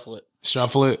 Say shuffle it.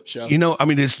 Shuffle it. Shuffle. you know, I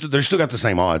mean, they're still got the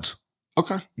same odds.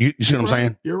 Okay. You see what I'm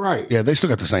saying? You're right. Yeah, they still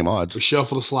got the same odds. We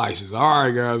shuffle the slices. All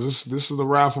right, guys. This is the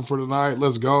raffle for tonight.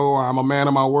 Let's go. I'm a man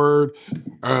of my word.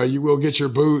 You will get your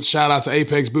boots. Shout out to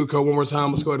Apex Boot Co. one more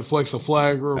time. Let's go ahead and flex the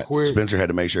flag real quick. Spencer had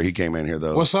to make sure he came in here,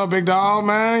 though. What's up, big dog,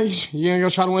 man? You ain't gonna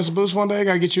try to win some boots one day?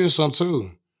 Gotta get you in some too.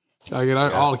 Gotta get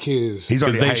all the kids. He's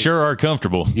Because already, they sure are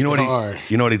comfortable. You know what Hard.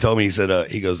 you know what he told me? He said,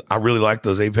 he goes, I really like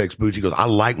those Apex boots. He goes, I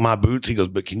like my boots. He goes,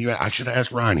 but I should have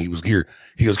asked Ryan. He was here.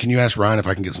 He goes, can you ask Ryan if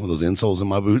I can get some of those insoles in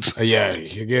my boots? Yeah,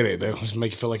 you get it. They just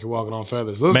make you feel like you're walking on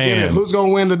feathers. Let's Man. get it. Who's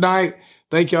gonna win tonight?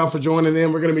 Thank y'all for joining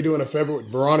in. We're gonna be doing a February.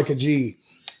 Veronica G.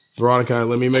 Veronica,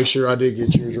 let me make sure I did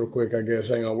get yours real quick, I guess.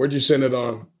 Hang on. Where'd you send it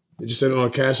on? Did you send it on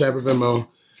Cash App or Venmo?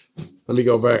 Let me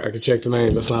go back. I can check the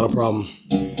name. That's not a problem.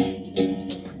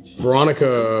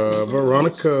 Veronica.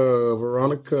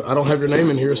 I don't have your name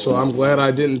in here, so I'm glad I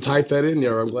didn't type that in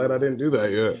there. I'm glad I didn't do that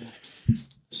yet.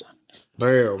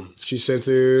 Bam. She sent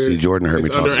it. See, Jordan heard me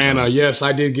It's under talking Anna. about it. Yes,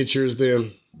 I did get yours then.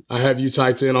 I have you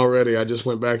typed in already. I just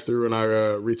went back through and I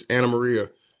read Anna Maria.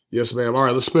 Yes, ma'am. All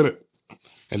right, let's spin it.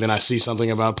 And then I see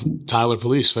something about Tyler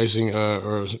Police facing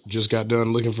or just got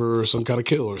done looking for some kind of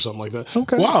kill or something like that.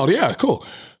 Okay. Wild. Yeah, cool.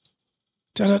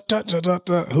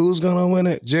 Da-da-da-da-da-da. Who's gonna win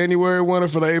it? January winner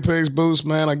for the Apex Boost,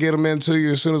 man. I get them into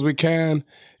you as soon as we can.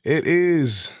 It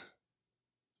is.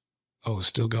 Oh, it's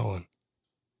still going.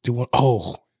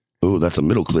 Oh, That's a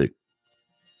middle click.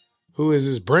 who is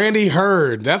this? Brandy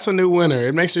Hurd. That's a new winner.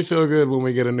 It makes me feel good when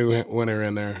we get a new winner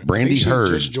in there. Brandy I think she Hurd.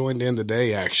 just joined in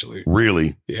today, actually.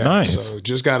 Really? Yeah. Nice. So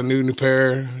just got a new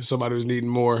pair. Somebody was needing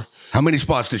more. How many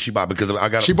spots did she buy? Because I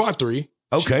got She bought 3.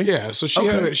 Okay. So she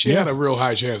had a real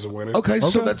high chance of winning. Okay,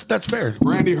 so that's fair.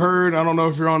 Brandy Hurd, I don't know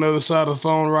if you're on the other side of the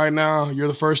phone right now. You're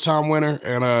the first time winner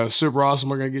and super awesome.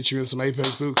 We're going to get you in some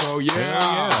Apex Boot Co.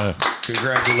 Yeah.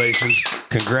 Congratulations.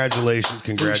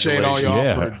 Appreciate all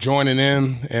y'all for joining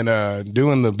in and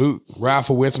doing the boot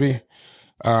raffle with me.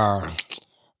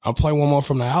 I'll play one more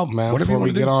from the album, man, Whatever before you we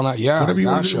wanna get do. on that. Yeah, Whatever you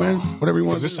want got to do, y'all. man. Whatever you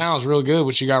want to do. This sounds real good,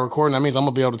 what you got recording. That means I'm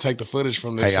going to be able to take the footage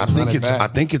from this Hey, and run it back. I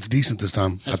think it's decent this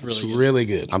time. That's It's really good. really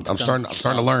good. I'm starting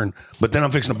to learn. But then I'm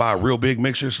fixing to buy a real big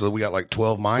mixer so that we got like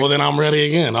 12 mics. Well, then I'm ready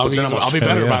again. I'll be better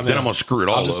by then. Then I'm gonna screw it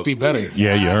all I'll just up. be better.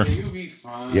 Yeah, you are. You'll be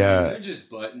fine. Yeah. They're just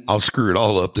buttons. I'll screw it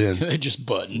all up then. They're just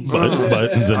buttons.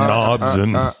 Buttons and knobs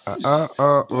and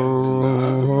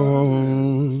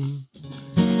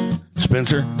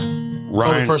Spencer, Oh, the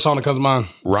Ryan, first song that comes to mind.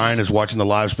 Ryan is watching the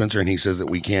live, Spencer, and he says that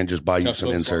we can just buy you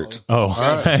some inserts.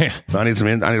 hey, So I need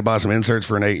to buy some inserts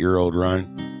for an 8-year-old,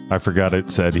 Ryan. I forgot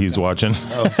it said he's watching.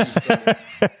 Can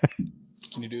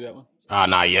you do that one?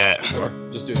 Not yet.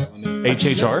 Just do that one. I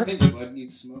HHR? think Bud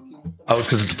needs smoking. Oh, it's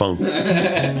because it's a phone.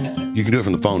 You can do it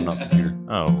from the phone, not the computer.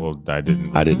 Oh, well, I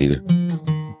didn't. I didn't either.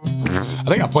 I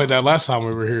think I played that last time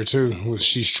we were here too. Was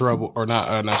She's Trouble or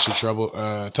not She's Trouble.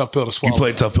 Tough Pill to Swallow. You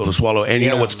played Tough Pill to Swallow. And you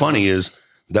know Yeah. what's funny is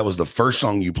that was the first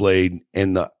song you played,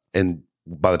 and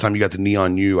by the time you got to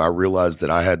Neon You, I realized that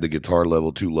I had the guitar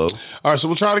level too low. All right, so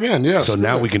we'll try it again. Yeah. So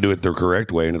now we can do it the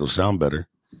correct way and it'll sound better.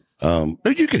 No,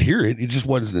 you could hear it. It just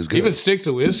wasn't as good. even stick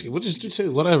to whiskey. We'll just do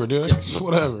 2. Whatever, dude.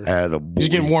 Whatever.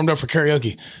 Just getting warmed up for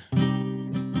karaoke.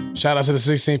 Shout out to the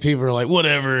 16 people who are like,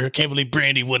 whatever. I can't believe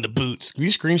Brandy won the boots. Can you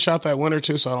screenshot that winner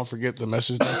too so I don't forget the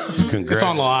message there? It's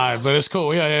on live, but it's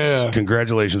cool. Yeah.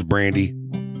 Congratulations, Brandy.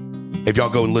 If y'all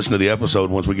go and listen to the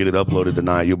episode once we get it uploaded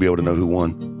tonight, you'll be able to know who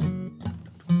won.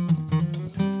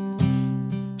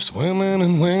 Swimming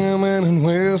and women and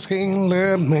whiskey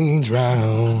let me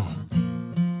drown.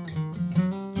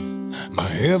 My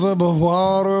head's above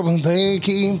water, but they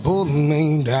keep pulling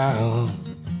me down.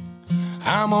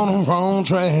 I'm on the wrong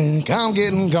track, I'm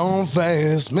getting gone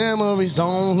fast. Memories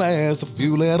don't last if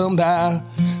you let them die.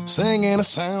 Singing a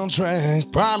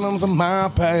soundtrack, problems of my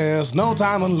past. No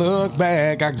time to look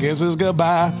back, I guess it's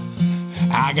goodbye.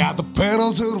 I got the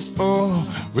pedal to the floor,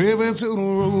 ribbon to the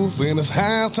roof, in this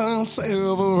half-ton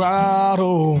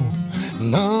Silverado.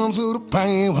 Numb to the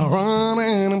pain while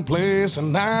running in place,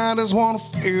 and I just wanna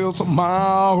feel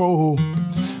tomorrow.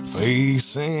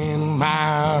 Facing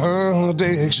my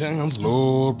addictions,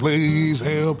 Lord, please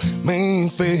help me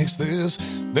fix this.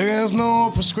 There's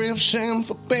no prescription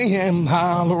for being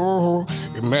hollow.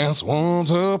 And that's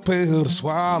one's a pill to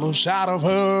swallow. Shot of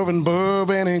her and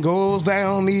bourbon, it goes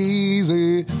down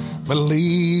easy.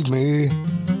 Believe me.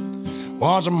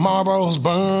 Watching Marlboros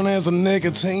burn as the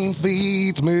nicotine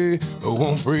feeds me, but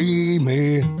won't free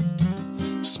me.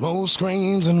 Smoke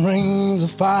screens and rings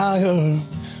of fire.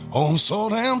 Oh, I'm so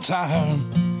damn tired.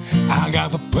 I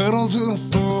got the pedal to the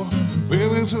floor,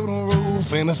 ribbon to the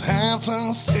roof, in this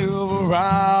half-ton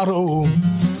Silverado.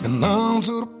 And I'm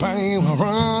to the pain while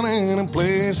running in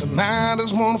place, and I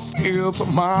just wanna feel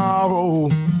tomorrow.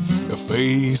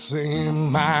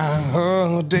 Facing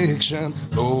my addiction,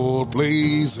 Lord,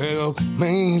 please help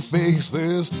me fix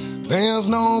this. There's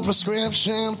no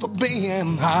prescription for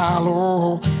being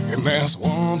hollow, and that's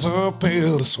one's a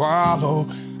pill to swallow.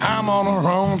 I'm on the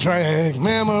wrong track,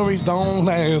 memories don't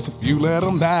last if you let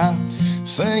them die.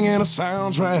 Singing a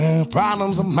soundtrack,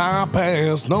 problems of my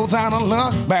past, no time to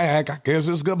look back, I guess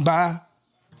it's goodbye.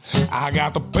 I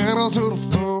got the pedal to the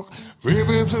floor,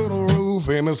 ribbon to the roof,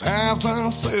 in this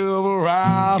half-ton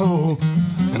Silverado.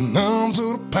 And numb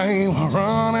to the pain while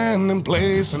running in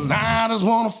place, and I just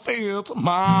wanna feel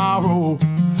tomorrow.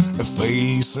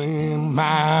 Facing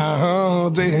my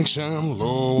addiction,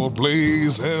 Lord,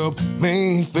 please help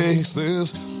me fix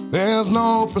this. There's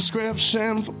no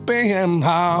prescription for being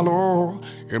hollow,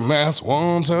 and that's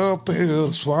one tough pill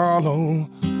to swallow.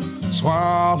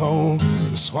 Swallow,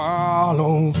 to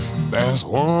swallow. That's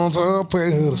one tough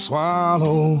pill to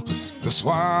swallow. To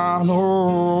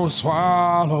swallow, to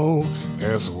swallow.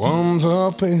 That's one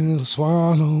tough pill to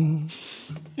swallow.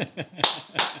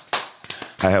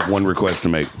 I have one request to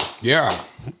make. Yeah.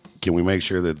 Can we make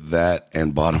sure that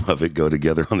and bottom of it go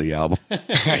together on the album?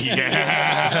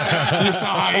 Yeah. You saw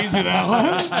how easy that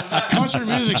was? Country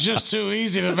music's just too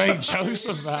easy to make jokes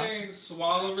about.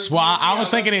 I was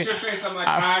thinking it.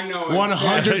 I know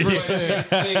 100%.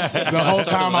 The whole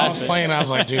time I was playing, I was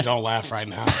like, dude, don't laugh right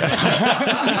now.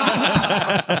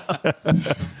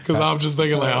 Because I'm just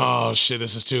thinking like, oh, shit,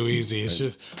 this is too easy. It's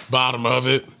just bottom of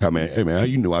it. Hey, man, how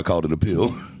you knew I called it a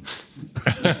pill?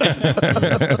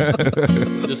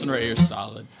 This one right here is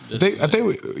solid. I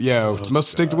think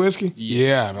must stick to whiskey.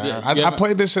 Yeah, man. Yeah, I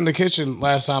played this in the kitchen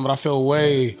last time, but I feel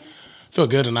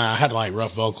good tonight. I had like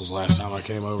rough vocals last time I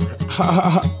came over.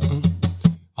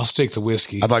 I'll stick to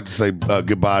whiskey. I'd like to say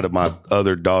goodbye to my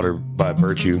other daughter by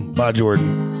virtue. Bye,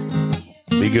 Jordan.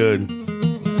 Be good.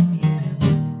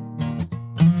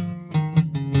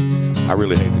 I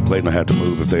really hate that Clayton will have to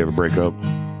move if they ever break up.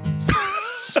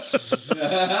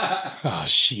 Oh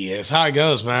shit! It's how it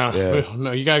goes, man. Yeah.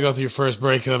 No, you gotta go through your first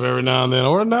breakup every now and then,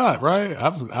 or not, right?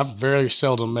 I've very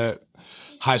seldom met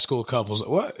high school couples.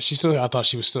 What? She's still here? I thought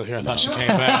she was still here. I thought she came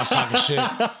back. I was talking shit.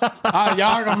 Y'all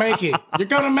are gonna make it. You're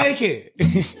gonna make it.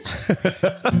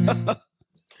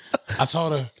 I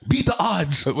told her, beat the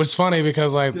odds. It was funny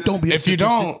because like, if you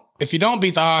don't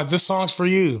beat the odds, this song's for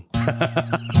you.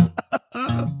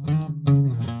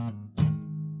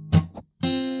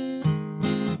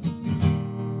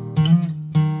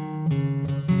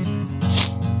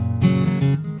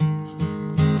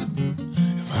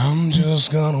 I'm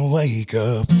just gonna wake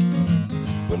up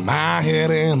with my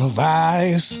head in a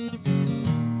vice.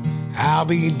 I'll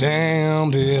be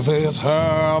damned if it's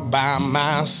her by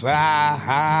my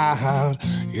side.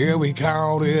 Yeah, we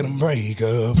called it a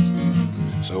breakup.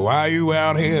 So why you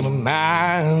out here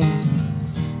tonight?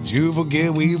 Did you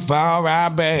forget we fall right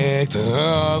back to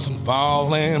us and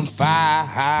falling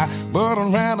fire? But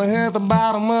I'd rather hit the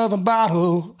bottom of the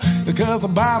bottle, because the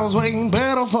bottle's way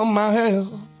better for my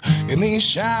health. And these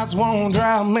shots won't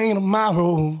drive me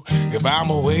tomorrow. If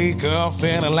I'ma wake up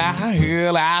feeling like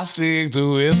hell, I stick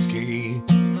to whiskey.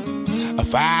 A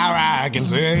fire I can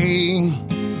take.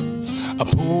 I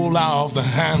pull off the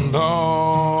handle,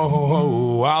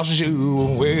 wash you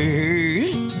away.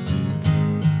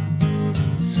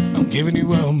 I'm giving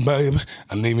you up, babe.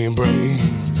 I need me a break.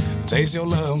 Taste your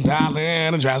love,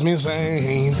 darling, it drives me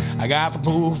insane. I got the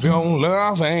proof your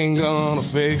love ain't gonna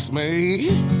fix me.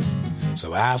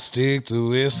 So I stick to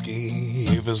whiskey.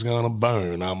 If it's gonna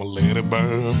burn, I'ma let it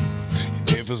burn.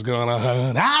 And if it's gonna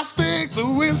hurt, I stick to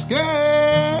whiskey.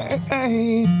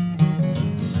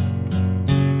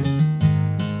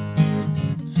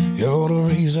 You're the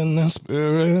reason that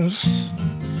spirits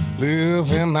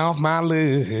living off my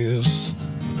lips.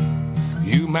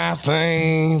 You might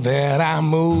think that I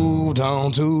moved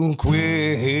on too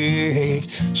quick.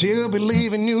 She'll be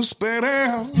leaving you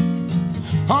spinning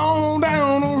on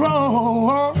down the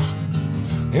road.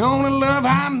 The only love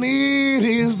I need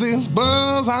is this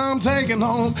buzz I'm taking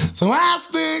home. So I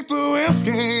stick to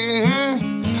whiskey,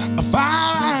 a fire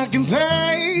I can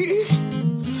take.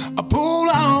 I pull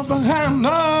off the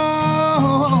handle,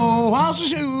 wash the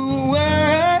shoe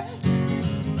away.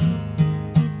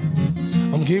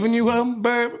 I'm giving you up,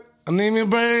 baby, I need me a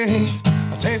break.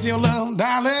 I taste your love,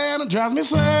 darling, it drives me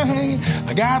insane.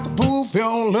 I got the proof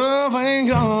your love ain't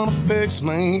gonna fix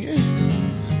me.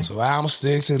 So I'ma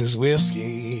stick to this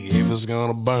whiskey. If it's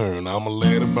gonna burn, I'ma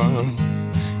let it burn.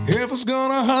 If it's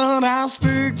gonna hurt, I'll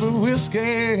stick to whiskey.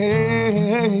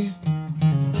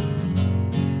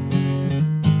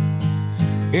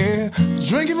 Yeah,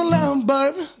 drinking for love,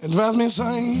 baby, it drives me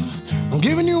insane. I'm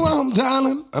giving you up,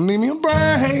 darling, I need me a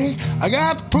break. I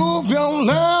got to prove your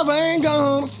love ain't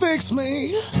gonna fix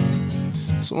me.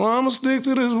 So I'ma stick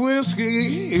to this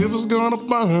whiskey. If it's gonna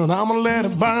burn, I'ma let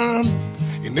it burn.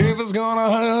 And if it's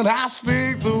gonna hurt, I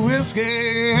stick to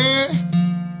whiskey.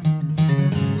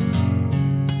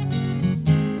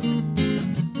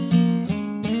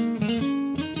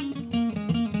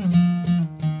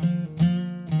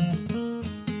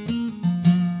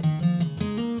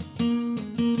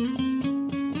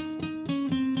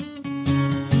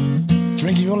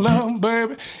 Drinking your love,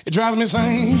 baby, it drives me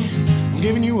insane. I'm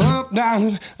giving you up,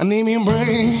 darling, I need me a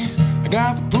break. I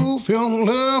got the proof your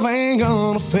love ain't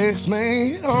gonna fix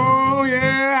me. Oh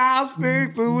yeah, I'll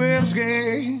stick to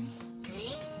whiskey.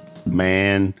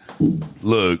 Man,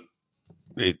 look,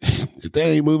 if that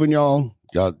ain't moving y'all,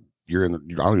 you're in. I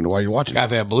don't even know why you're watching. Got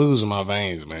that blues in my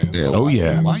veins, man. Yeah, oh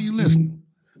yeah. Why are you listening?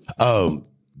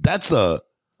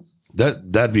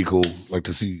 That'd be cool. Like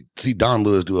to see Don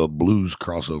Lewis do a blues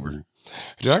crossover.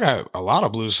 Dude, I got a lot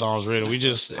of blues songs written.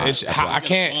 I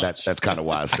can't. That's kind of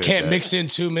why I can't mix in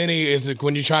too many. It's like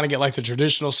when you're trying to get like the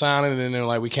traditional sound, and then they're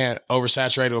like, we can't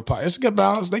oversaturate it with pop. It's a good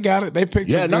balance. They got it. They picked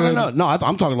it. No.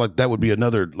 I'm talking like that would be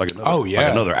another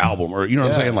another album, or you know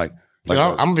what I'm saying, like. Dude,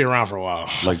 I'm gonna be around for a while.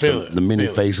 Like the many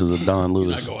faces of Don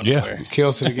Lewis.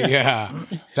 Kills to the yeah.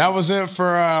 That was it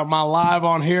for my live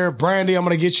on here. Brandy, I'm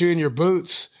gonna get you in your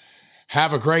boots.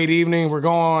 Have a great evening. We're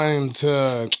going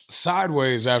to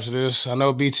Sideways after this. I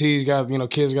know BT's got,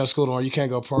 kids got school tomorrow. You can't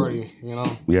go party,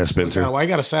 Yeah, Spencer. Why you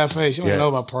got a sad face? You don't know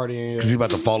about partying yet. Because you're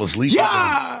about to fall asleep.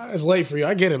 Yeah! It's late for you.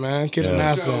 I get it, man. Get a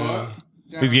nap in.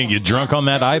 He's going to get drunk on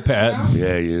that iPad.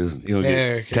 Yeah, he is. You'll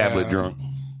get tablet drunk.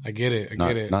 I get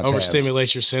it.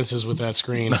 Overstimulate your senses with that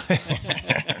screen. All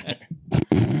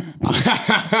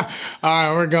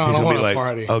right, we're going. I want to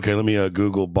party. Okay, let me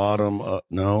Google bottom.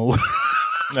 No.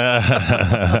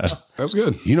 That's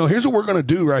good. Here's what we're gonna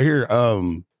do right here.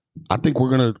 I think we're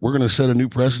gonna set a new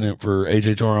precedent for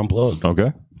HHR Unplugged.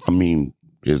 Okay. I mean,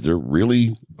 is there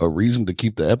really a reason to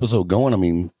keep the episode going? I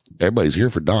mean, everybody's here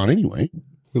for Don anyway.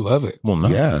 We love it. Well, no.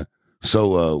 Yeah.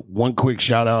 So one quick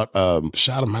shout out.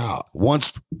 Shout them out.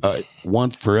 Once,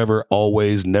 forever,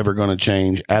 always, never going to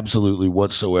change. Absolutely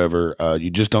whatsoever.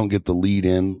 You just don't get the lead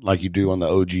in like you do on the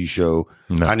OG show.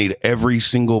 No. I need every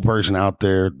single person out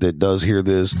there that does hear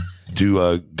this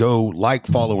to go like,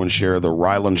 follow, and share the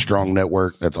Ryland Strong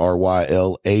Network. That's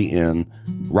RYLAN.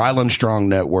 Ryland Strong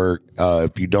Network.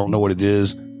 If you don't know what it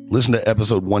is, listen to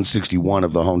episode 161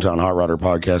 of the Hometown Hot Rodder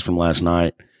podcast from last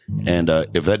night. And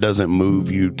if that doesn't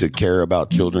move you to care about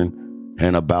children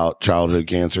and about childhood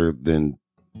cancer, then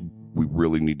we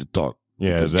really need to talk.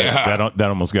 Yeah, that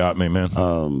almost got me, man.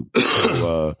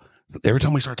 Every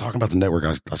time we start talking about the network,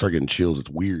 I start getting chills. It's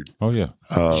weird. Oh, yeah.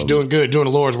 You're doing good, doing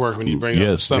the Lord's work when you bring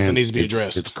up stuff that needs to be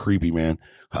addressed. It's creepy, man.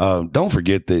 Don't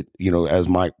forget that, as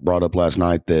Mike brought up last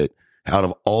night, that out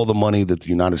of all the money that the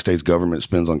United States government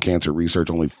spends on cancer research,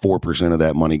 only 4% of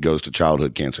that money goes to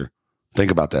childhood cancer.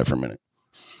 Think about that for a minute.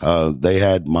 They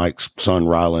had Mike's son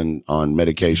Ryland on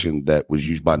medication that was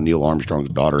used by Neil Armstrong's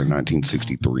daughter in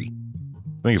 1963.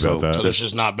 Think about that. So it's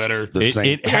just not better.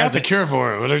 It has a cure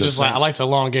for it. But they're just like, I like to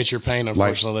elongate your pain,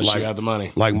 unfortunately, unless you have the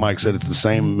money. Like Mike said, it's the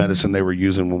same medicine they were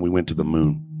using when we went to the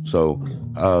moon. So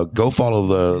go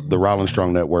follow the Ryland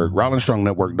Strong Network,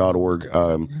 rylandstrongnetwork.org,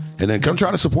 and then come try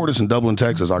to support us in Dublin,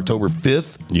 Texas, October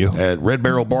 5th at Red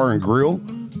Barrel Bar and Grill.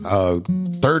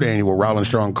 Third annual Ryland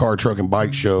Strong Car, Truck, and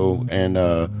Bike Show, and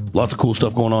lots of cool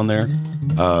stuff going on there.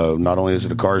 Not only is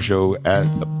it a car show at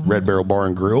Red Barrel Bar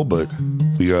and Grill, but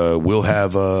we will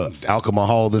have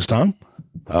alcohol this time.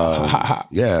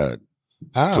 Yeah.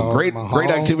 So great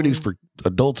activities for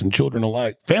adults and children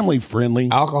alike. Family friendly.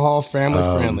 Alcohol, family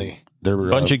friendly.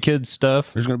 bunch of kids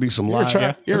stuff. There's going to be some You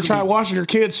ever live. try watching your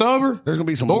kids sober? There's going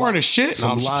to be some boring as shit.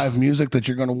 Some live music that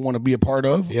you're going to want to be a part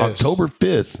of. Yes. October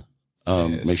 5th.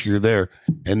 Make sure you're there.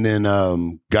 And then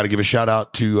got to give a shout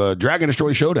out to Dragon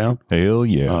Destroy Showdown. Hell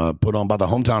yeah. Put on by the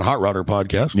Hometown Hot Rodder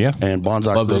podcast. Yeah. And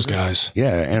Bonsai Love Cruisers. those guys.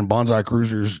 Yeah. And Bonsai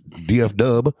Cruisers DF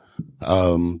Dub.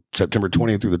 September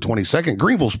 20th through the 22nd.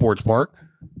 Greenville Sports Park.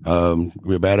 It'll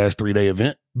be a badass 3-day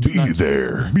event. Be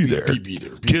there. Be there.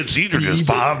 Kids' seats are just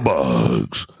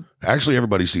 $5. Actually,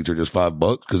 everybody's seats are just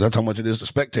 $5 because that's how much it is to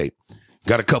spectate.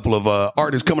 Got a couple of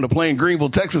artists coming to play in Greenville,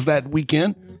 Texas that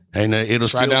weekend. And it'll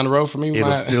right down the road for me.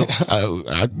 It'll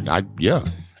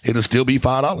still be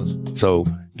 $5. So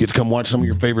get to come watch some of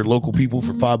your favorite local people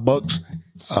for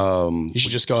 $5. You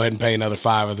should just go ahead and pay another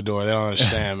 $5 at the door. They don't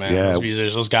understand, man. Yeah. Those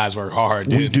musicians, those guys work hard.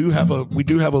 Dude. We do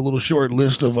have a little short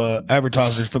list of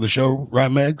advertisers for the show,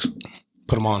 right, Megs?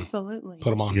 Put them on. Absolutely. Put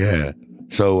them on. Yeah.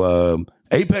 So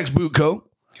Apex Boot Co.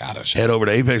 Gotta Head over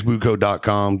to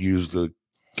apexbootco.com. Use the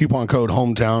coupon code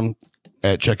hometown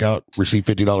at checkout. Receive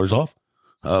 $50 off.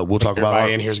 We'll talk about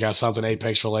everybody in here's got something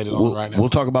Apex related on right now. We'll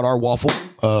talk about our waffle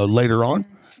later on.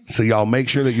 So y'all make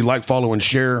sure that you like, follow, and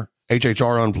share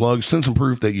HHR Unplugged. Send some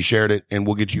proof that you shared it, and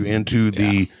we'll get you into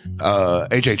the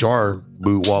HHR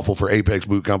boot waffle for Apex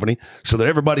Boot Company, so that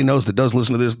everybody knows that does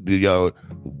listen to this. The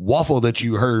waffle that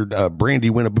you heard Brandy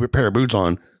win a pair of boots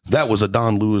on, that was a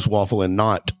Don Lewis waffle and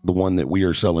not the one that we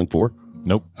are selling for.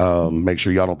 Nope. Make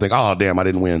sure y'all don't think, oh damn, I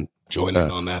didn't win. Join in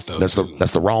on that though. That's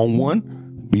the wrong one.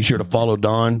 Be sure to follow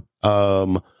Don.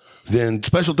 Then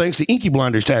special thanks to Inky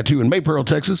Blinders Tattoo in Maypearl,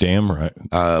 Texas. Damn right.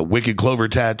 Wicked Clover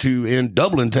Tattoo in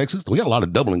Dublin, Texas. We got a lot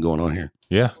of Dublin going on here.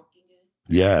 Yeah.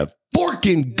 Yeah.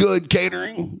 Forking Good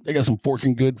Catering. They got some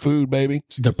Forking Good food, baby.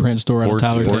 The print store out of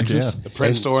Tyler, Texas. The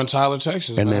print store in Tyler,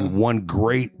 Texas. And man. then one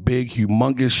great, big,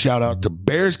 humongous shout out to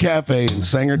Bears Cafe in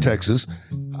Sanger, Texas.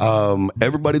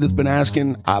 Everybody that's been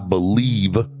asking, I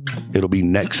believe it'll be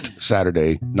next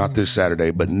Saturday, not this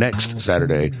Saturday, but next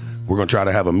Saturday. We're going to try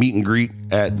to have a meet and greet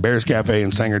at Bears Cafe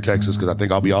in Sanger, Texas, because I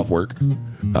think I'll be off work.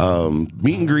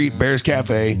 Meet and greet, Bears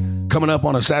Cafe, coming up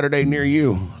on a Saturday near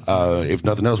you. If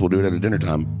nothing else, we'll do it at a dinner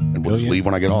time, and we'll just leave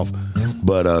when I get off.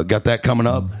 But got that coming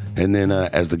up. And then,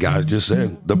 as the guys just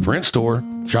said, the print store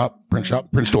in Tyler, Texas.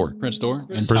 Print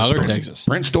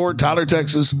store, Tyler,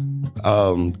 Texas.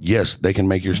 Yes, they can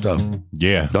make your stuff.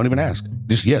 Yeah. Don't even ask.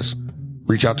 Just yes.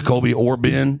 Reach out to Colby or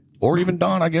Ben or even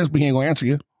Don, I guess. We ain't going to answer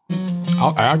you.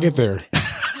 I'll get there.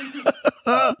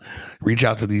 Reach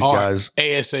out to these guys.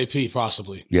 ASAP,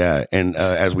 possibly. Yeah. And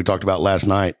as we talked about last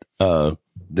night,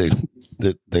 they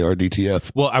are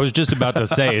DTF. Well, I was just about to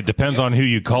say, it depends on who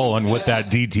you call and what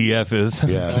that DTF is.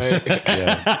 Yeah.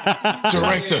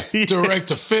 Direct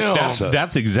to film.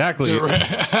 That's exactly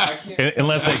it.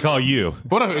 Unless they call you.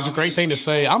 What a great thing to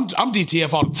say. I'm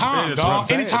DTF all the time,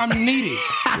 dog. Anytime you need it.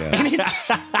 Yeah.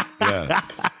 Anytime. Yeah.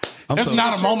 That's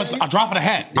not a moment. A drop of the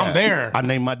hat. Yeah. I'm there. I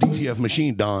named my DTF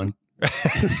machine Don.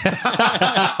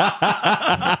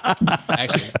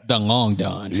 Actually, the Long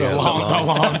Don. Yeah, the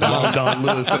long Don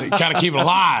Lewis. Gotta keep it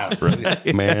alive.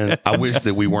 Right. Man, I wish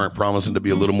that we weren't promising to be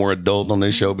a little more adult on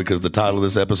this show, because the title of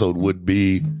this episode would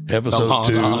be episode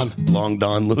 2, Long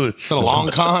Don Lewis. The Long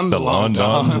Con? The Long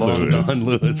Don Lewis. Don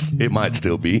Lewis. It might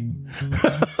still be.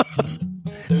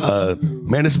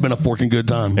 Man, it's been a forking good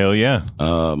time. Hell yeah.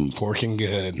 Forking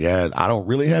good. Yeah, I don't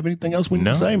really have anything else we need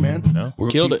to say, man. No. We're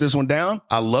going to keep this one down.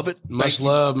 I love it. Much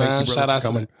love, man. Shout out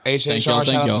to HHR.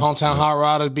 Shout out to Hometown Hot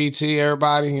Rodder, BT,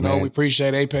 everybody. You know, we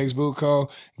appreciate Apex Boot Co.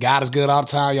 God is good all the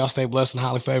time. Y'all stay blessed and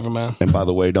highly favored, man. And by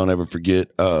the way, don't ever forget,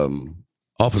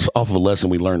 off of a lesson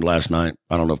we learned last night.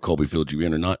 I don't know if Colby filled you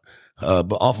in or not,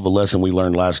 but off of a lesson we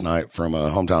learned last night from a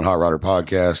Hometown Hot Rodder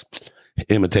podcast,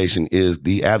 imitation is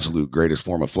the absolute greatest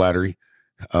form of flattery.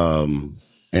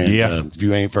 If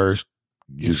you ain't first,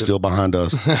 you're still behind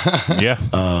us. Yeah.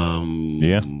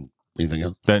 Anything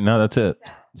else? No, that's it.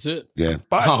 That's it. Yeah.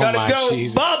 Bye. Gotta go.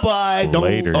 Jesus. Bye-bye.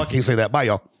 Later. I can't say that. Bye,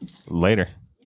 y'all. Later.